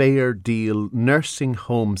of the Fair Deal nursing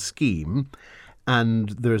home scheme, and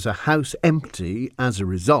there's a house empty as a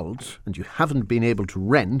result, and you haven't been able to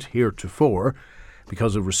rent heretofore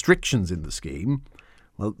because of restrictions in the scheme,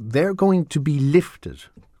 well, they're going to be lifted.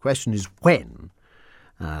 The question is when?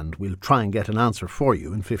 And we'll try and get an answer for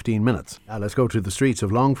you in 15 minutes. Now let's go to the streets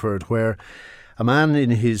of Longford, where a man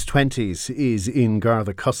in his 20s is in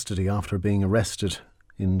Garda custody after being arrested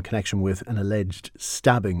in connection with an alleged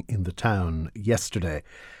stabbing in the town yesterday.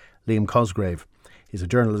 Liam Cosgrave is a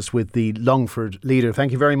journalist with the Longford Leader.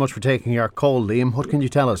 Thank you very much for taking our call, Liam. What can you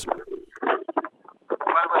tell us? Well,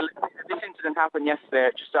 this incident happened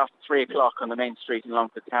yesterday just after 3 o'clock on the main street in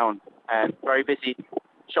Longford town. Very busy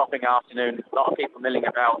shopping afternoon, a lot of people milling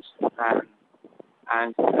about,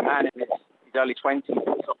 and a man in his early 20s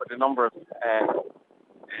suffered a number of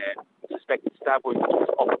suspected stab wounds to his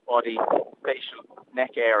upper body, facial,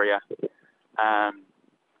 neck area,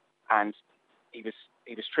 and he was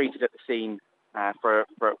treated at the scene for a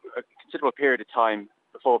considerable period of time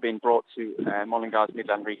before being brought to Mullingar's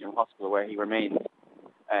Midland Regional Hospital, where he remains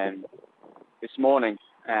this morning.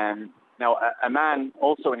 Now, a man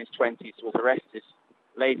also in his 20s was arrested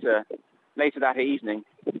later that evening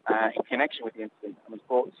in connection with the incident, and was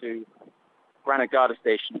brought to Granite Garda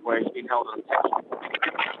Station, where he's been held on detention.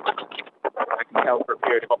 I can tell for a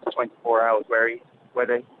period of up to 24 hours, where he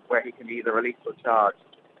can be either released or charged.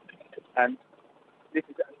 And this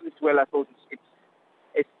will, I suppose,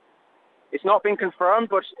 it's not been confirmed,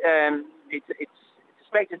 but it's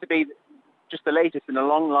suspected to be just the latest in a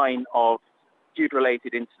long line of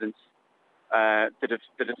feud-related incidents that have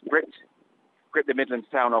gripped the Midlands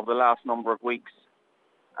town over the last number of weeks.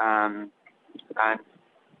 And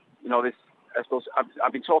this, I suppose,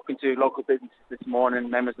 I've been talking to local businesses this morning,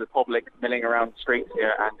 members of the public milling around the streets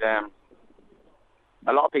here, and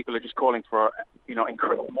a lot of people are just calling for,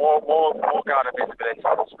 more Garda visibility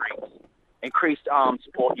on the streets, increased armed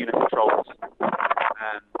support unit patrols,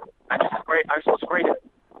 and just great security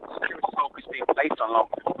focus being placed on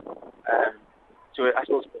Longford to, I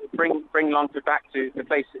suppose, bring Longford back to the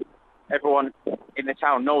place everyone in the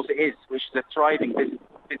town knows it is, which is a thriving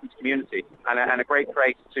business community and a great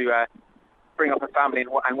place to bring up a family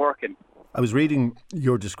and work in. I was reading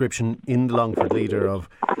your description in the Longford Leader of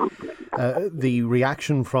the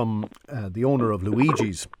reaction from the owner of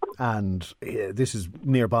Luigi's, and this is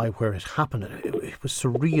nearby where it happened. It was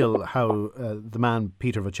surreal how the man,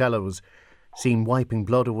 Peter Vocella, was seen wiping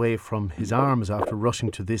blood away from his arms after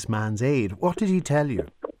rushing to this man's aid. What did he tell you?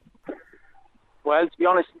 Well, to be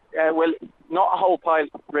honest, not a whole pile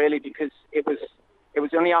really, because it was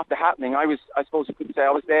only after happening. I suppose you could say I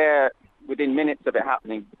was there within minutes of it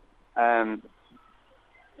happening. The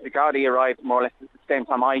Gardaí arrived more or less at the same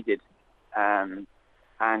time I did, and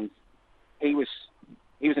he was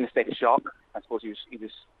in a state of shock. I suppose he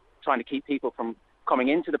was trying to keep people from coming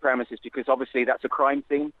into the premises, because obviously that's a crime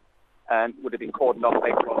scene and would have been cordoned off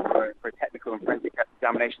later on for technical and forensic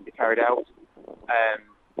examination to be carried out.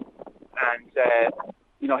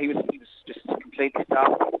 He was just completely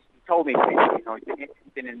startled. He told me,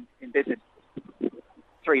 he's been in business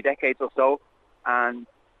 3 decades or so, and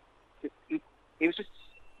he was just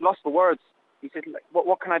lost for words. He said,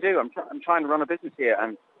 "What can I do? I'm trying to run a business here,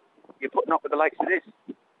 and you're putting up with the likes of this."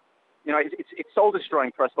 It's soul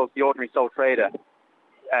destroying for, I suppose, the ordinary sole trader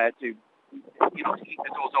to keep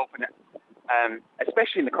the doors open,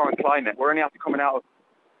 especially in the current climate. We're only after coming out of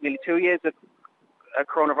nearly 2 years of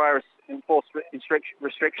coronavirus enforced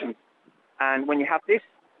restrictions, and when you have this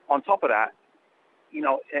on top of that,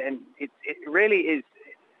 and it really is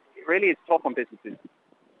tough on businesses.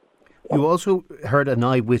 You also heard an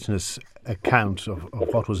eyewitness account of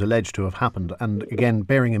what was alleged to have happened, and again,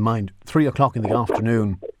 bearing in mind 3 o'clock in the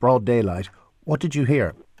afternoon, broad daylight. What did you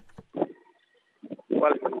hear?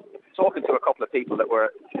 Well, talking to a couple of people that were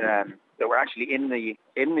actually in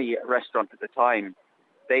the restaurant at the time,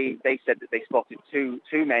 they said that they spotted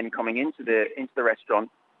two men coming into the restaurant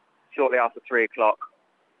shortly after 3 o'clock,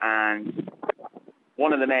 and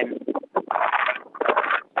one of the men,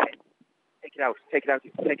 take it out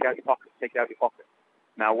your pocket.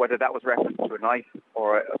 Now, whether that was reference to a knife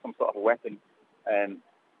or some sort of a weapon, I'm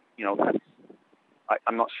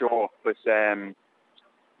not sure, but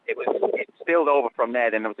it spilled over from there.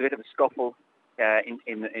 Then there was a bit of a scuffle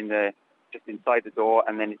in the just inside the door,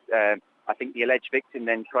 and then I think the alleged victim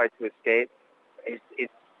then tried to escape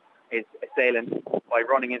his assailant by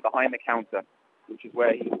running in behind the counter, which is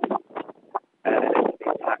where he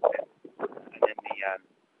attacked him.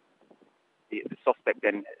 And then the suspect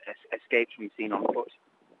then escaped from the scene on foot.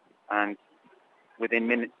 And within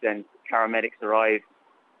minutes then, paramedics arrived,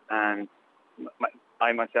 and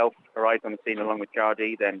I myself arrived on the scene along with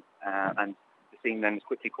Gardaí then, and the scene then was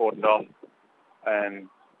quickly cordoned off.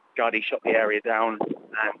 Gardaí shut the area down,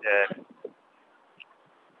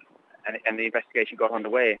 and the investigation got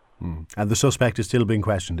underway. And the suspect is still being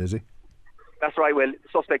questioned, is he? That's right. Well, the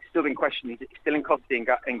suspect is still being questioned. He's still in custody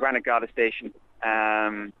in Granite Garda Station,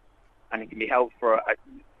 and he can be held for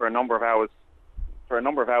a number of hours.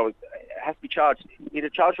 It has to be charged, either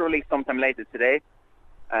charged or released sometime later today.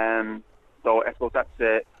 So I suppose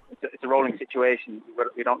it's a rolling situation.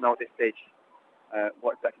 We don't know at this stage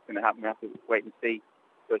what exactly is going to happen. We have to wait and see.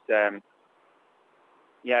 But I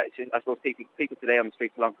suppose people today on the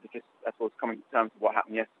streets along are just, I suppose, coming to terms with what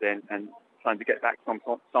happened yesterday and trying to get back some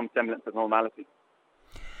semblance of normality.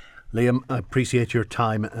 Liam, I appreciate your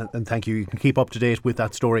time and thank you. You can keep up to date with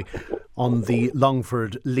that story on the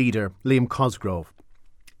Longford leader, Liam Cosgrove.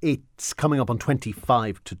 It's coming up on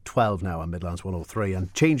 25 to 12 now on Midlands 103,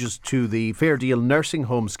 and changes to the Fair Deal nursing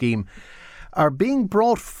home scheme are being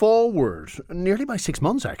brought forward nearly by 6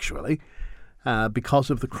 months actually, because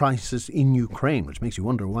of the crisis in Ukraine, which makes you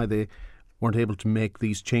wonder why they weren't able to make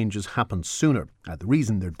these changes happen sooner. The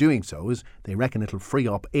reason they're doing so is they reckon it'll free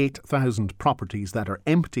up 8,000 properties that are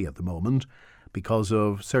empty at the moment because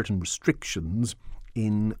of certain restrictions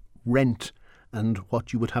in rent and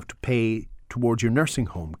what you would have to pay towards your nursing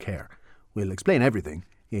home care. We'll explain everything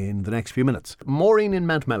in the next few minutes. Maureen in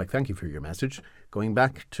Mountmellick, thank you for your message. Going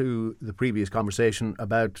back to the previous conversation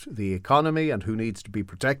about the economy and who needs to be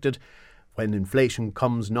protected, when inflation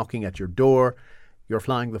comes knocking at your door, you're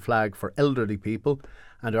flying the flag for elderly people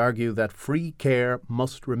and argue that free care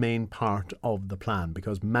must remain part of the plan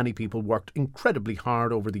because many people worked incredibly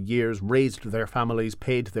hard over the years, raised their families,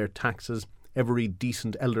 paid their taxes. Every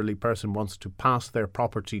decent elderly person wants to pass their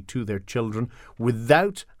property to their children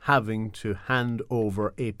without having to hand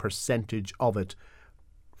over a percentage of it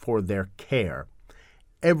for their care.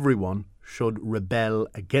 Everyone should rebel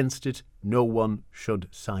against it. No one should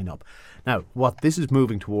sign up. Now, what this is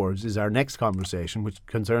moving towards is our next conversation, which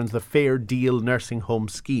concerns the Fair Deal nursing home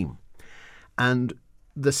scheme. And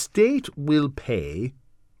the state will pay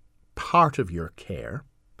part of your care,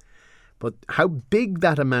 but how big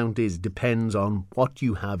that amount is depends on what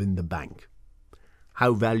you have in the bank,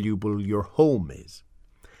 how valuable your home is,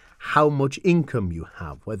 how much income you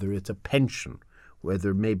have, whether it's a pension,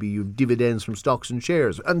 whether maybe you've dividends from stocks and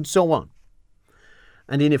shares, and so on.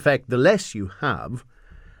 And in effect, the less you have,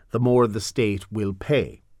 the more the state will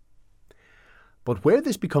pay. But where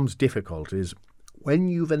this becomes difficult is when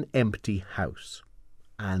you've an empty house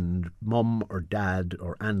and mum or dad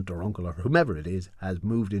or aunt or uncle or whomever it is has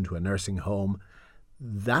moved into a nursing home,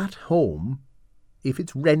 that home, if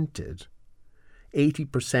it's rented,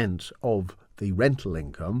 80% of the rental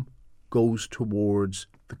income goes towards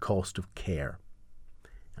the cost of care.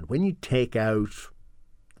 And when you take out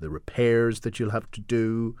the repairs that you'll have to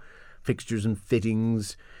do, fixtures and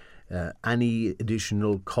fittings, any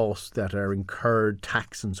additional costs that are incurred,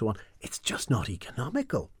 tax and so on, it's just not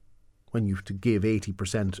economical when you have to give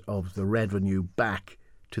 80% of the revenue back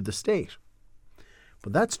to the state.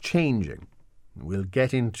 But that's changing. We'll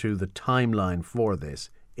get into the timeline for this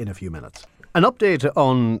in a few minutes. An update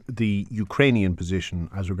on the Ukrainian position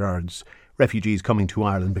as regards refugees coming to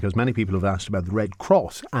Ireland, because many people have asked about the Red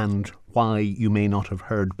Cross and why you may not have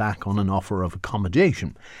heard back on an offer of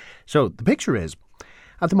accommodation. So the picture is,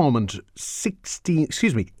 at the moment,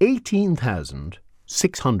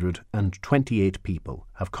 18,628 people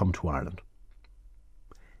have come to Ireland.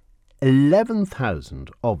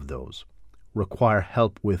 11,000 of those require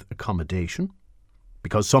help with accommodation,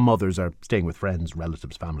 because some others are staying with friends,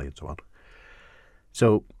 relatives, family and so on.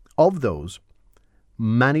 So of those,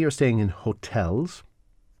 many are staying in hotels,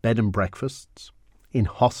 bed and breakfasts, in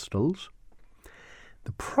hostels.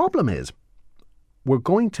 The problem is, we're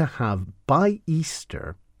going to have, by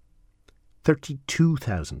Easter,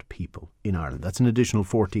 32,000 people in Ireland. That's an additional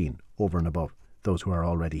 14 over and above those who are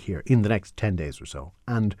already here in the next 10 days or so.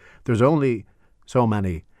 And there's only so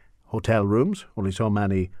many hotel rooms, only so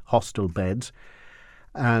many hostel beds.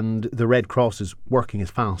 And the Red Cross is working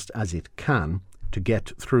as fast as it can to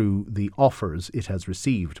get through the offers it has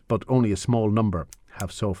received, but only a small number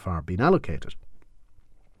have so far been allocated.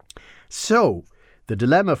 So the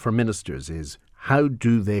dilemma for ministers is, how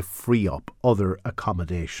do they free up other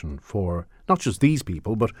accommodation for not just these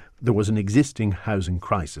people, but there was an existing housing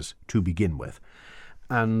crisis to begin with.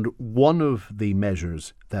 And one of the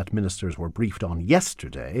measures that ministers were briefed on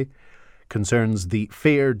yesterday concerns the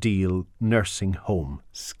Fair Deal Nursing Home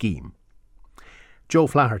Scheme. Joe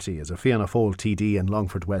Flaherty is a Fianna Fáil TD in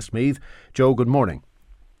Longford Westmeath. Joe, good morning.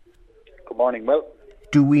 Good morning, Will.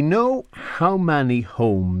 Do we know how many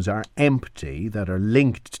homes are empty that are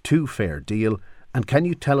linked to Fair Deal, and can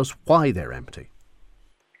you tell us why they're empty?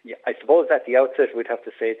 Yeah, I suppose at the outset we'd have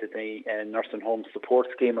to say that the Nursing Home Support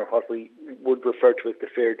Scheme, or what we would refer to as the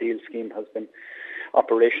Fair Deal Scheme, has been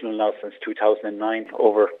operational now since 2009.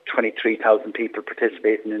 Over 23,000 people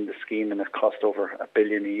participating in the scheme, and it costs over $1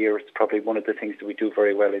 billion a year. It's probably one of the things that we do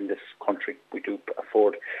very well in this country. We do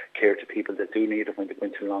afford care to people that do need it when they go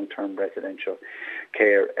into long-term residential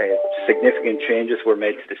care. Significant changes were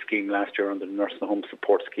made to the scheme last year under the Nursing Home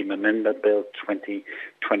Support Scheme Amendment Bill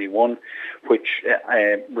 2021, which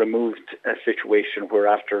removed a situation where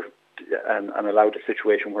after and allowed a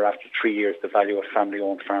situation where after 3 years the value of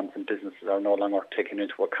family-owned farms and businesses are no longer taken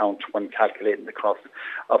into account when calculating the cost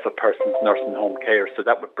of a person's nursing home care. So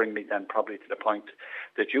that would bring me then probably to the point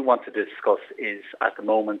that you want to discuss is, at the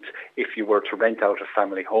moment, if you were to rent out a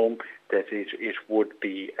family home, that it would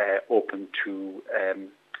be open to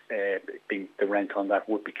the rent on that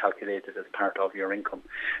would be calculated as part of your income.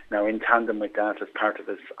 Now, in tandem with that, as part of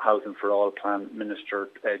his Housing for All plan, Minister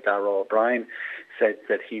Darragh O'Brien said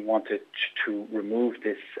that he wanted to remove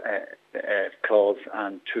this clause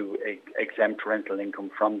and to exempt rental income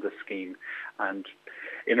from the scheme. And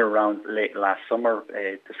in around late last summer,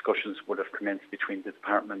 discussions would have commenced between the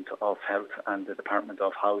Department of Health and the Department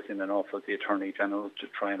of Housing and also the Attorney General to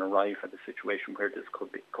try and arrive at a situation where this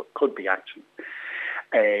could be action.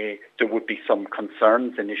 There would be some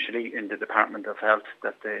concerns initially in the Department of Health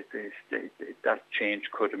that that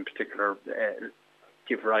change could in particular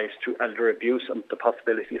give rise to elder abuse and the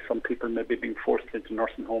possibility of some people maybe being forced into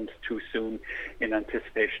nursing homes too soon in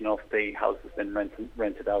anticipation of the houses being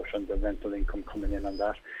rented out and the rental income coming in on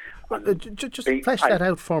that. Just flesh that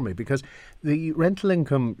out for me, because the rental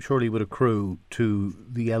income surely would accrue to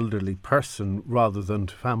the elderly person rather than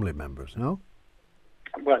to family members, no?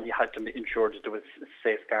 Well, you had to ensure that there was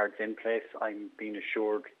safeguards in place. I'm being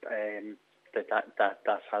assured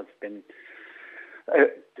that has been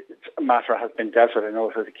matter has been dealt with. I know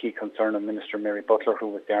it was a key concern of Minister Mary Butler, who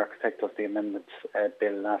was the architect of the amendment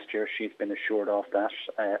bill last year. She's been assured of that.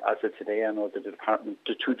 As of today, I know that the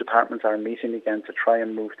two departments are meeting again to try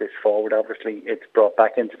and move this forward. Obviously, it's brought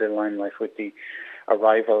back into the limelight with the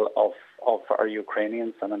arrival of our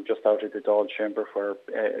Ukrainians, and I'm just out of the Dáil chamber where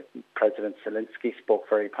President Zelensky spoke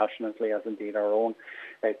very passionately, as indeed our own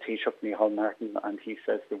Taoiseach Micheál Martin, and he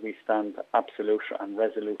says that we stand absolute and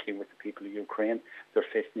resolutely with the people of Ukraine. They're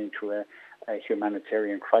facing into a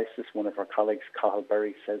humanitarian crisis. One of our colleagues, Cathal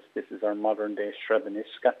Berry, says this is our modern-day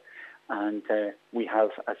Srebrenica, And we have,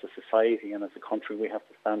 as a society and as a country, we have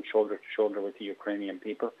to stand shoulder to shoulder with the Ukrainian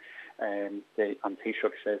people. An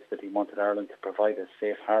Taoiseach says that he wanted Ireland to provide a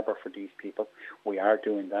safe harbour for these people. We are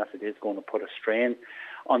doing that. It is going to put a strain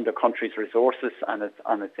on the country's resources and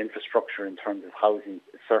on its infrastructure in terms of housing,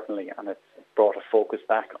 certainly, and it's brought a focus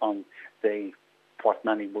back on what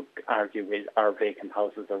many would argue are vacant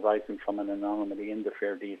houses arising from an anomaly in the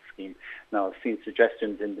Fair Deal scheme. Now, I've seen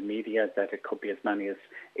suggestions in the media that it could be as many as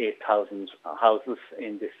 8,000 houses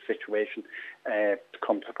in this situation. To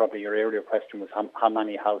come to probably your earlier question was how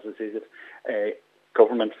many houses is it?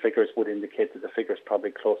 Government figures would indicate that the figure is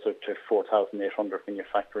probably closer to 4,800 when you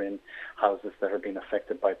factor in houses that are being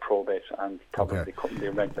affected by probate and probably couldn't be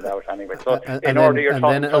rented out anyway. So and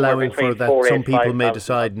then allowing for that some people may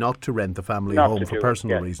decide not to rent the family home for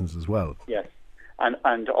personal reasons as well. Yes.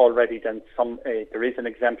 And already then there is an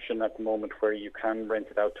exemption at the moment where you can rent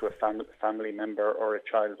it out to a family member or a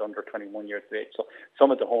child under 21 years of age. So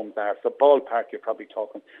some of the homes are. So ballpark, you're probably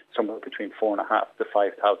talking somewhere between 4,500 to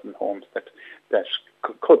 5,000 homes that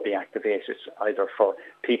could be activated either for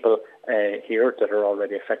people here that are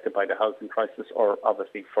already affected by the housing crisis or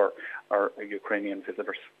obviously for our Ukrainian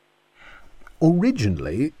visitors.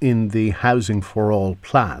 Originally, in the Housing for All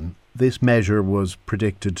plan, this measure was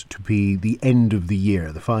predicted to be the end of the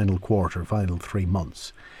year, the final quarter, final 3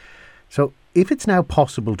 months. So if it's now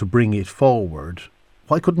possible to bring it forward,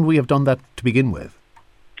 why couldn't we have done that to begin with?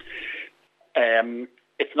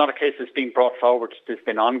 It's not a case that's being brought forward. There's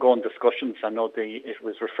been ongoing discussions. I know it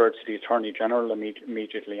was referred to the Attorney General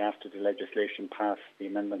immediately after the legislation passed, the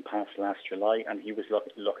amendment passed last July, and he was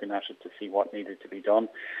looking at it to see what needed to be done.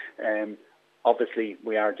 Obviously,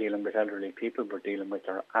 we are dealing with elderly people, we're dealing with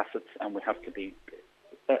their assets, and we have to be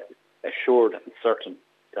assured and certain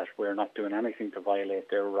that we're not doing anything to violate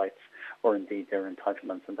their rights or indeed their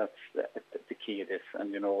entitlements, and that's the key of this.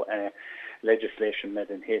 And, legislation made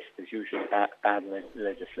in haste is usually bad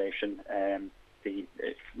legislation. The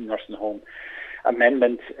nursing home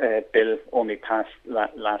amendment bill only passed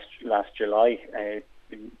last July.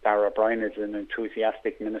 Darragh O'Brien is an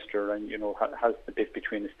enthusiastic minister and, has the bit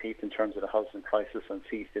between his teeth in terms of the housing crisis and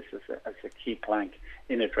sees this as a key plank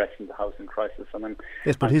in addressing the housing crisis. And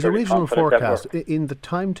yes, but his original forecast in the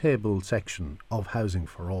timetable section of Housing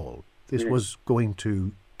for All, this was going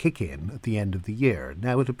to kick in at the end of the year.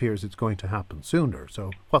 Now it appears it's going to happen sooner. So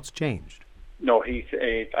what's changed? No,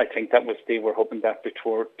 I think they were hoping that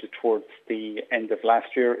towards the end of last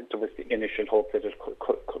year. There was the initial hope that it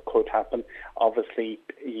could happen. Obviously,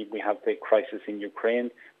 we have the crisis in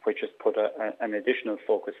Ukraine, which has put an additional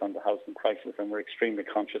focus on the housing crisis, and we're extremely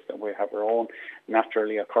conscious that we have our own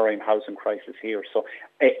naturally occurring housing crisis here. So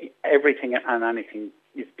everything and anything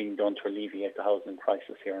is being done to alleviate the housing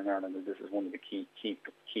crisis here in Ireland, and this is one of the key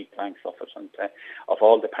planks of it. And of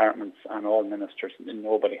all departments and all ministers,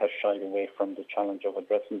 nobody has shied away from the challenge of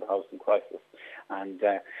addressing the housing crisis. And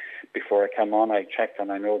before I came on, I checked,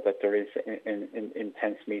 and I know that there is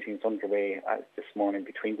intense meetings underway this morning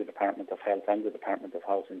between the Department of Health and the Department of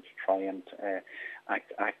Housing to try and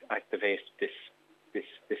activate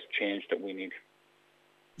this change that we need.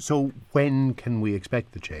 So when can we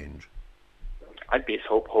expect the change? I'd be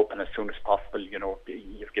hoping as soon as possible.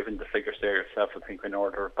 You've given the figures there yourself. I think in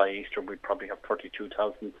order by Easter we'd probably have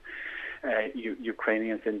 32,000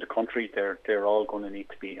 Ukrainians in the country. They're all going to need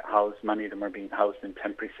to be housed. Many of them are being housed in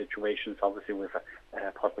temporary situations. Obviously, we've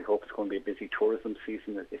what we hope is going to be a busy tourism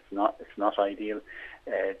season. It's not ideal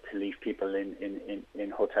to leave people in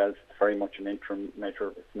hotels. It's very much an interim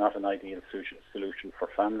measure. It's not an ideal solution for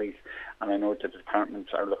families. And I know that the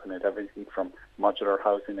departments are looking at everything from modular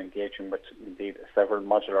housing, engaging with indeed several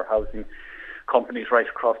modular housing companies right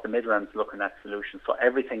across the Midlands looking at solutions. So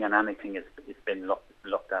everything and anything is been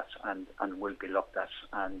looked at and will be looked at.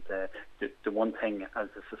 And the one thing as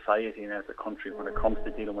a society and as a country when it comes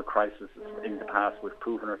to dealing with crises in the past, we've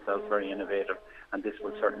proven ourselves very innovative, and this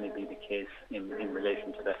will certainly be the case in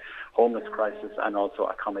relation to the homeless crisis and also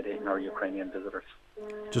accommodating our Ukrainian visitors.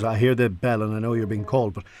 Just I hear the bell and I know you're being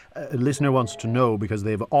called, but a listener wants to know because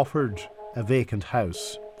they've offered a vacant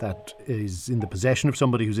house that is in the possession of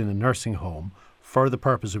somebody who's in a nursing home for the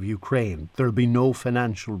purpose of Ukraine. There'll be no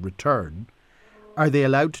financial return. Are they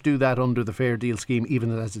allowed to do that under the Fair Deal scheme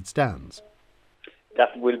even as it stands?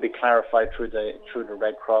 That will be clarified through the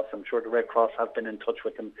Red Cross. I'm sure the Red Cross have been in touch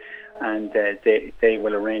with them, and they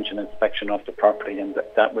will arrange an inspection of the property, and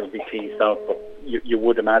that will be teased out. But you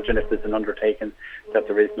would imagine if there's an undertaking that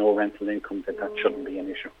there is no rental income, that shouldn't be an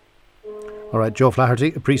issue. All right, Joe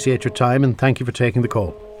Flaherty, appreciate your time and thank you for taking the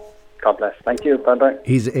call. God bless. Thank you. Bye-bye.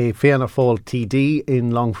 He's a Fianna Fáil TD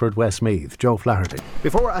in Longford, Westmeath, Joe Flaherty.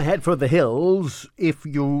 Before I head for the hills, if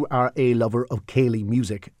you are a lover of Cayley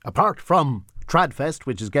music, apart from Tradfest,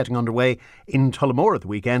 which is getting underway in Tullamore at the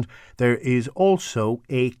weekend, there is also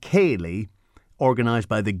a Cayley organised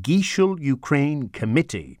by the Geishel Ukraine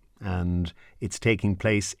Committee, and it's taking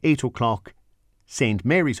place 8 o'clock, St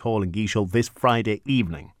Mary's Hall in Geishel this Friday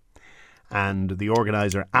evening. And the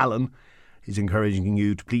organiser, Alan, is encouraging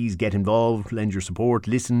you to please get involved, lend your support,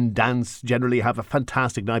 listen, dance, generally have a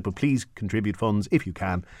fantastic night, but please contribute funds if you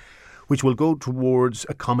can, which will go towards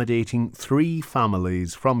accommodating 3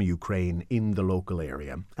 families from Ukraine in the local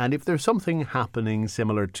area. And if there's something happening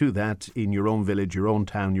similar to that in your own village, your own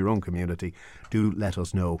town, your own community, do let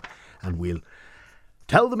us know, and we'll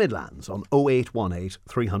tell the Midlands on 0818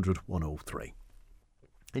 300 103.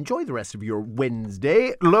 Enjoy the rest of your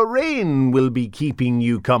Wednesday. Lorraine will be keeping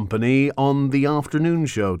you company on the afternoon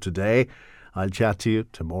show today. I'll chat to you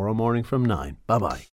tomorrow morning from 9. Bye-bye.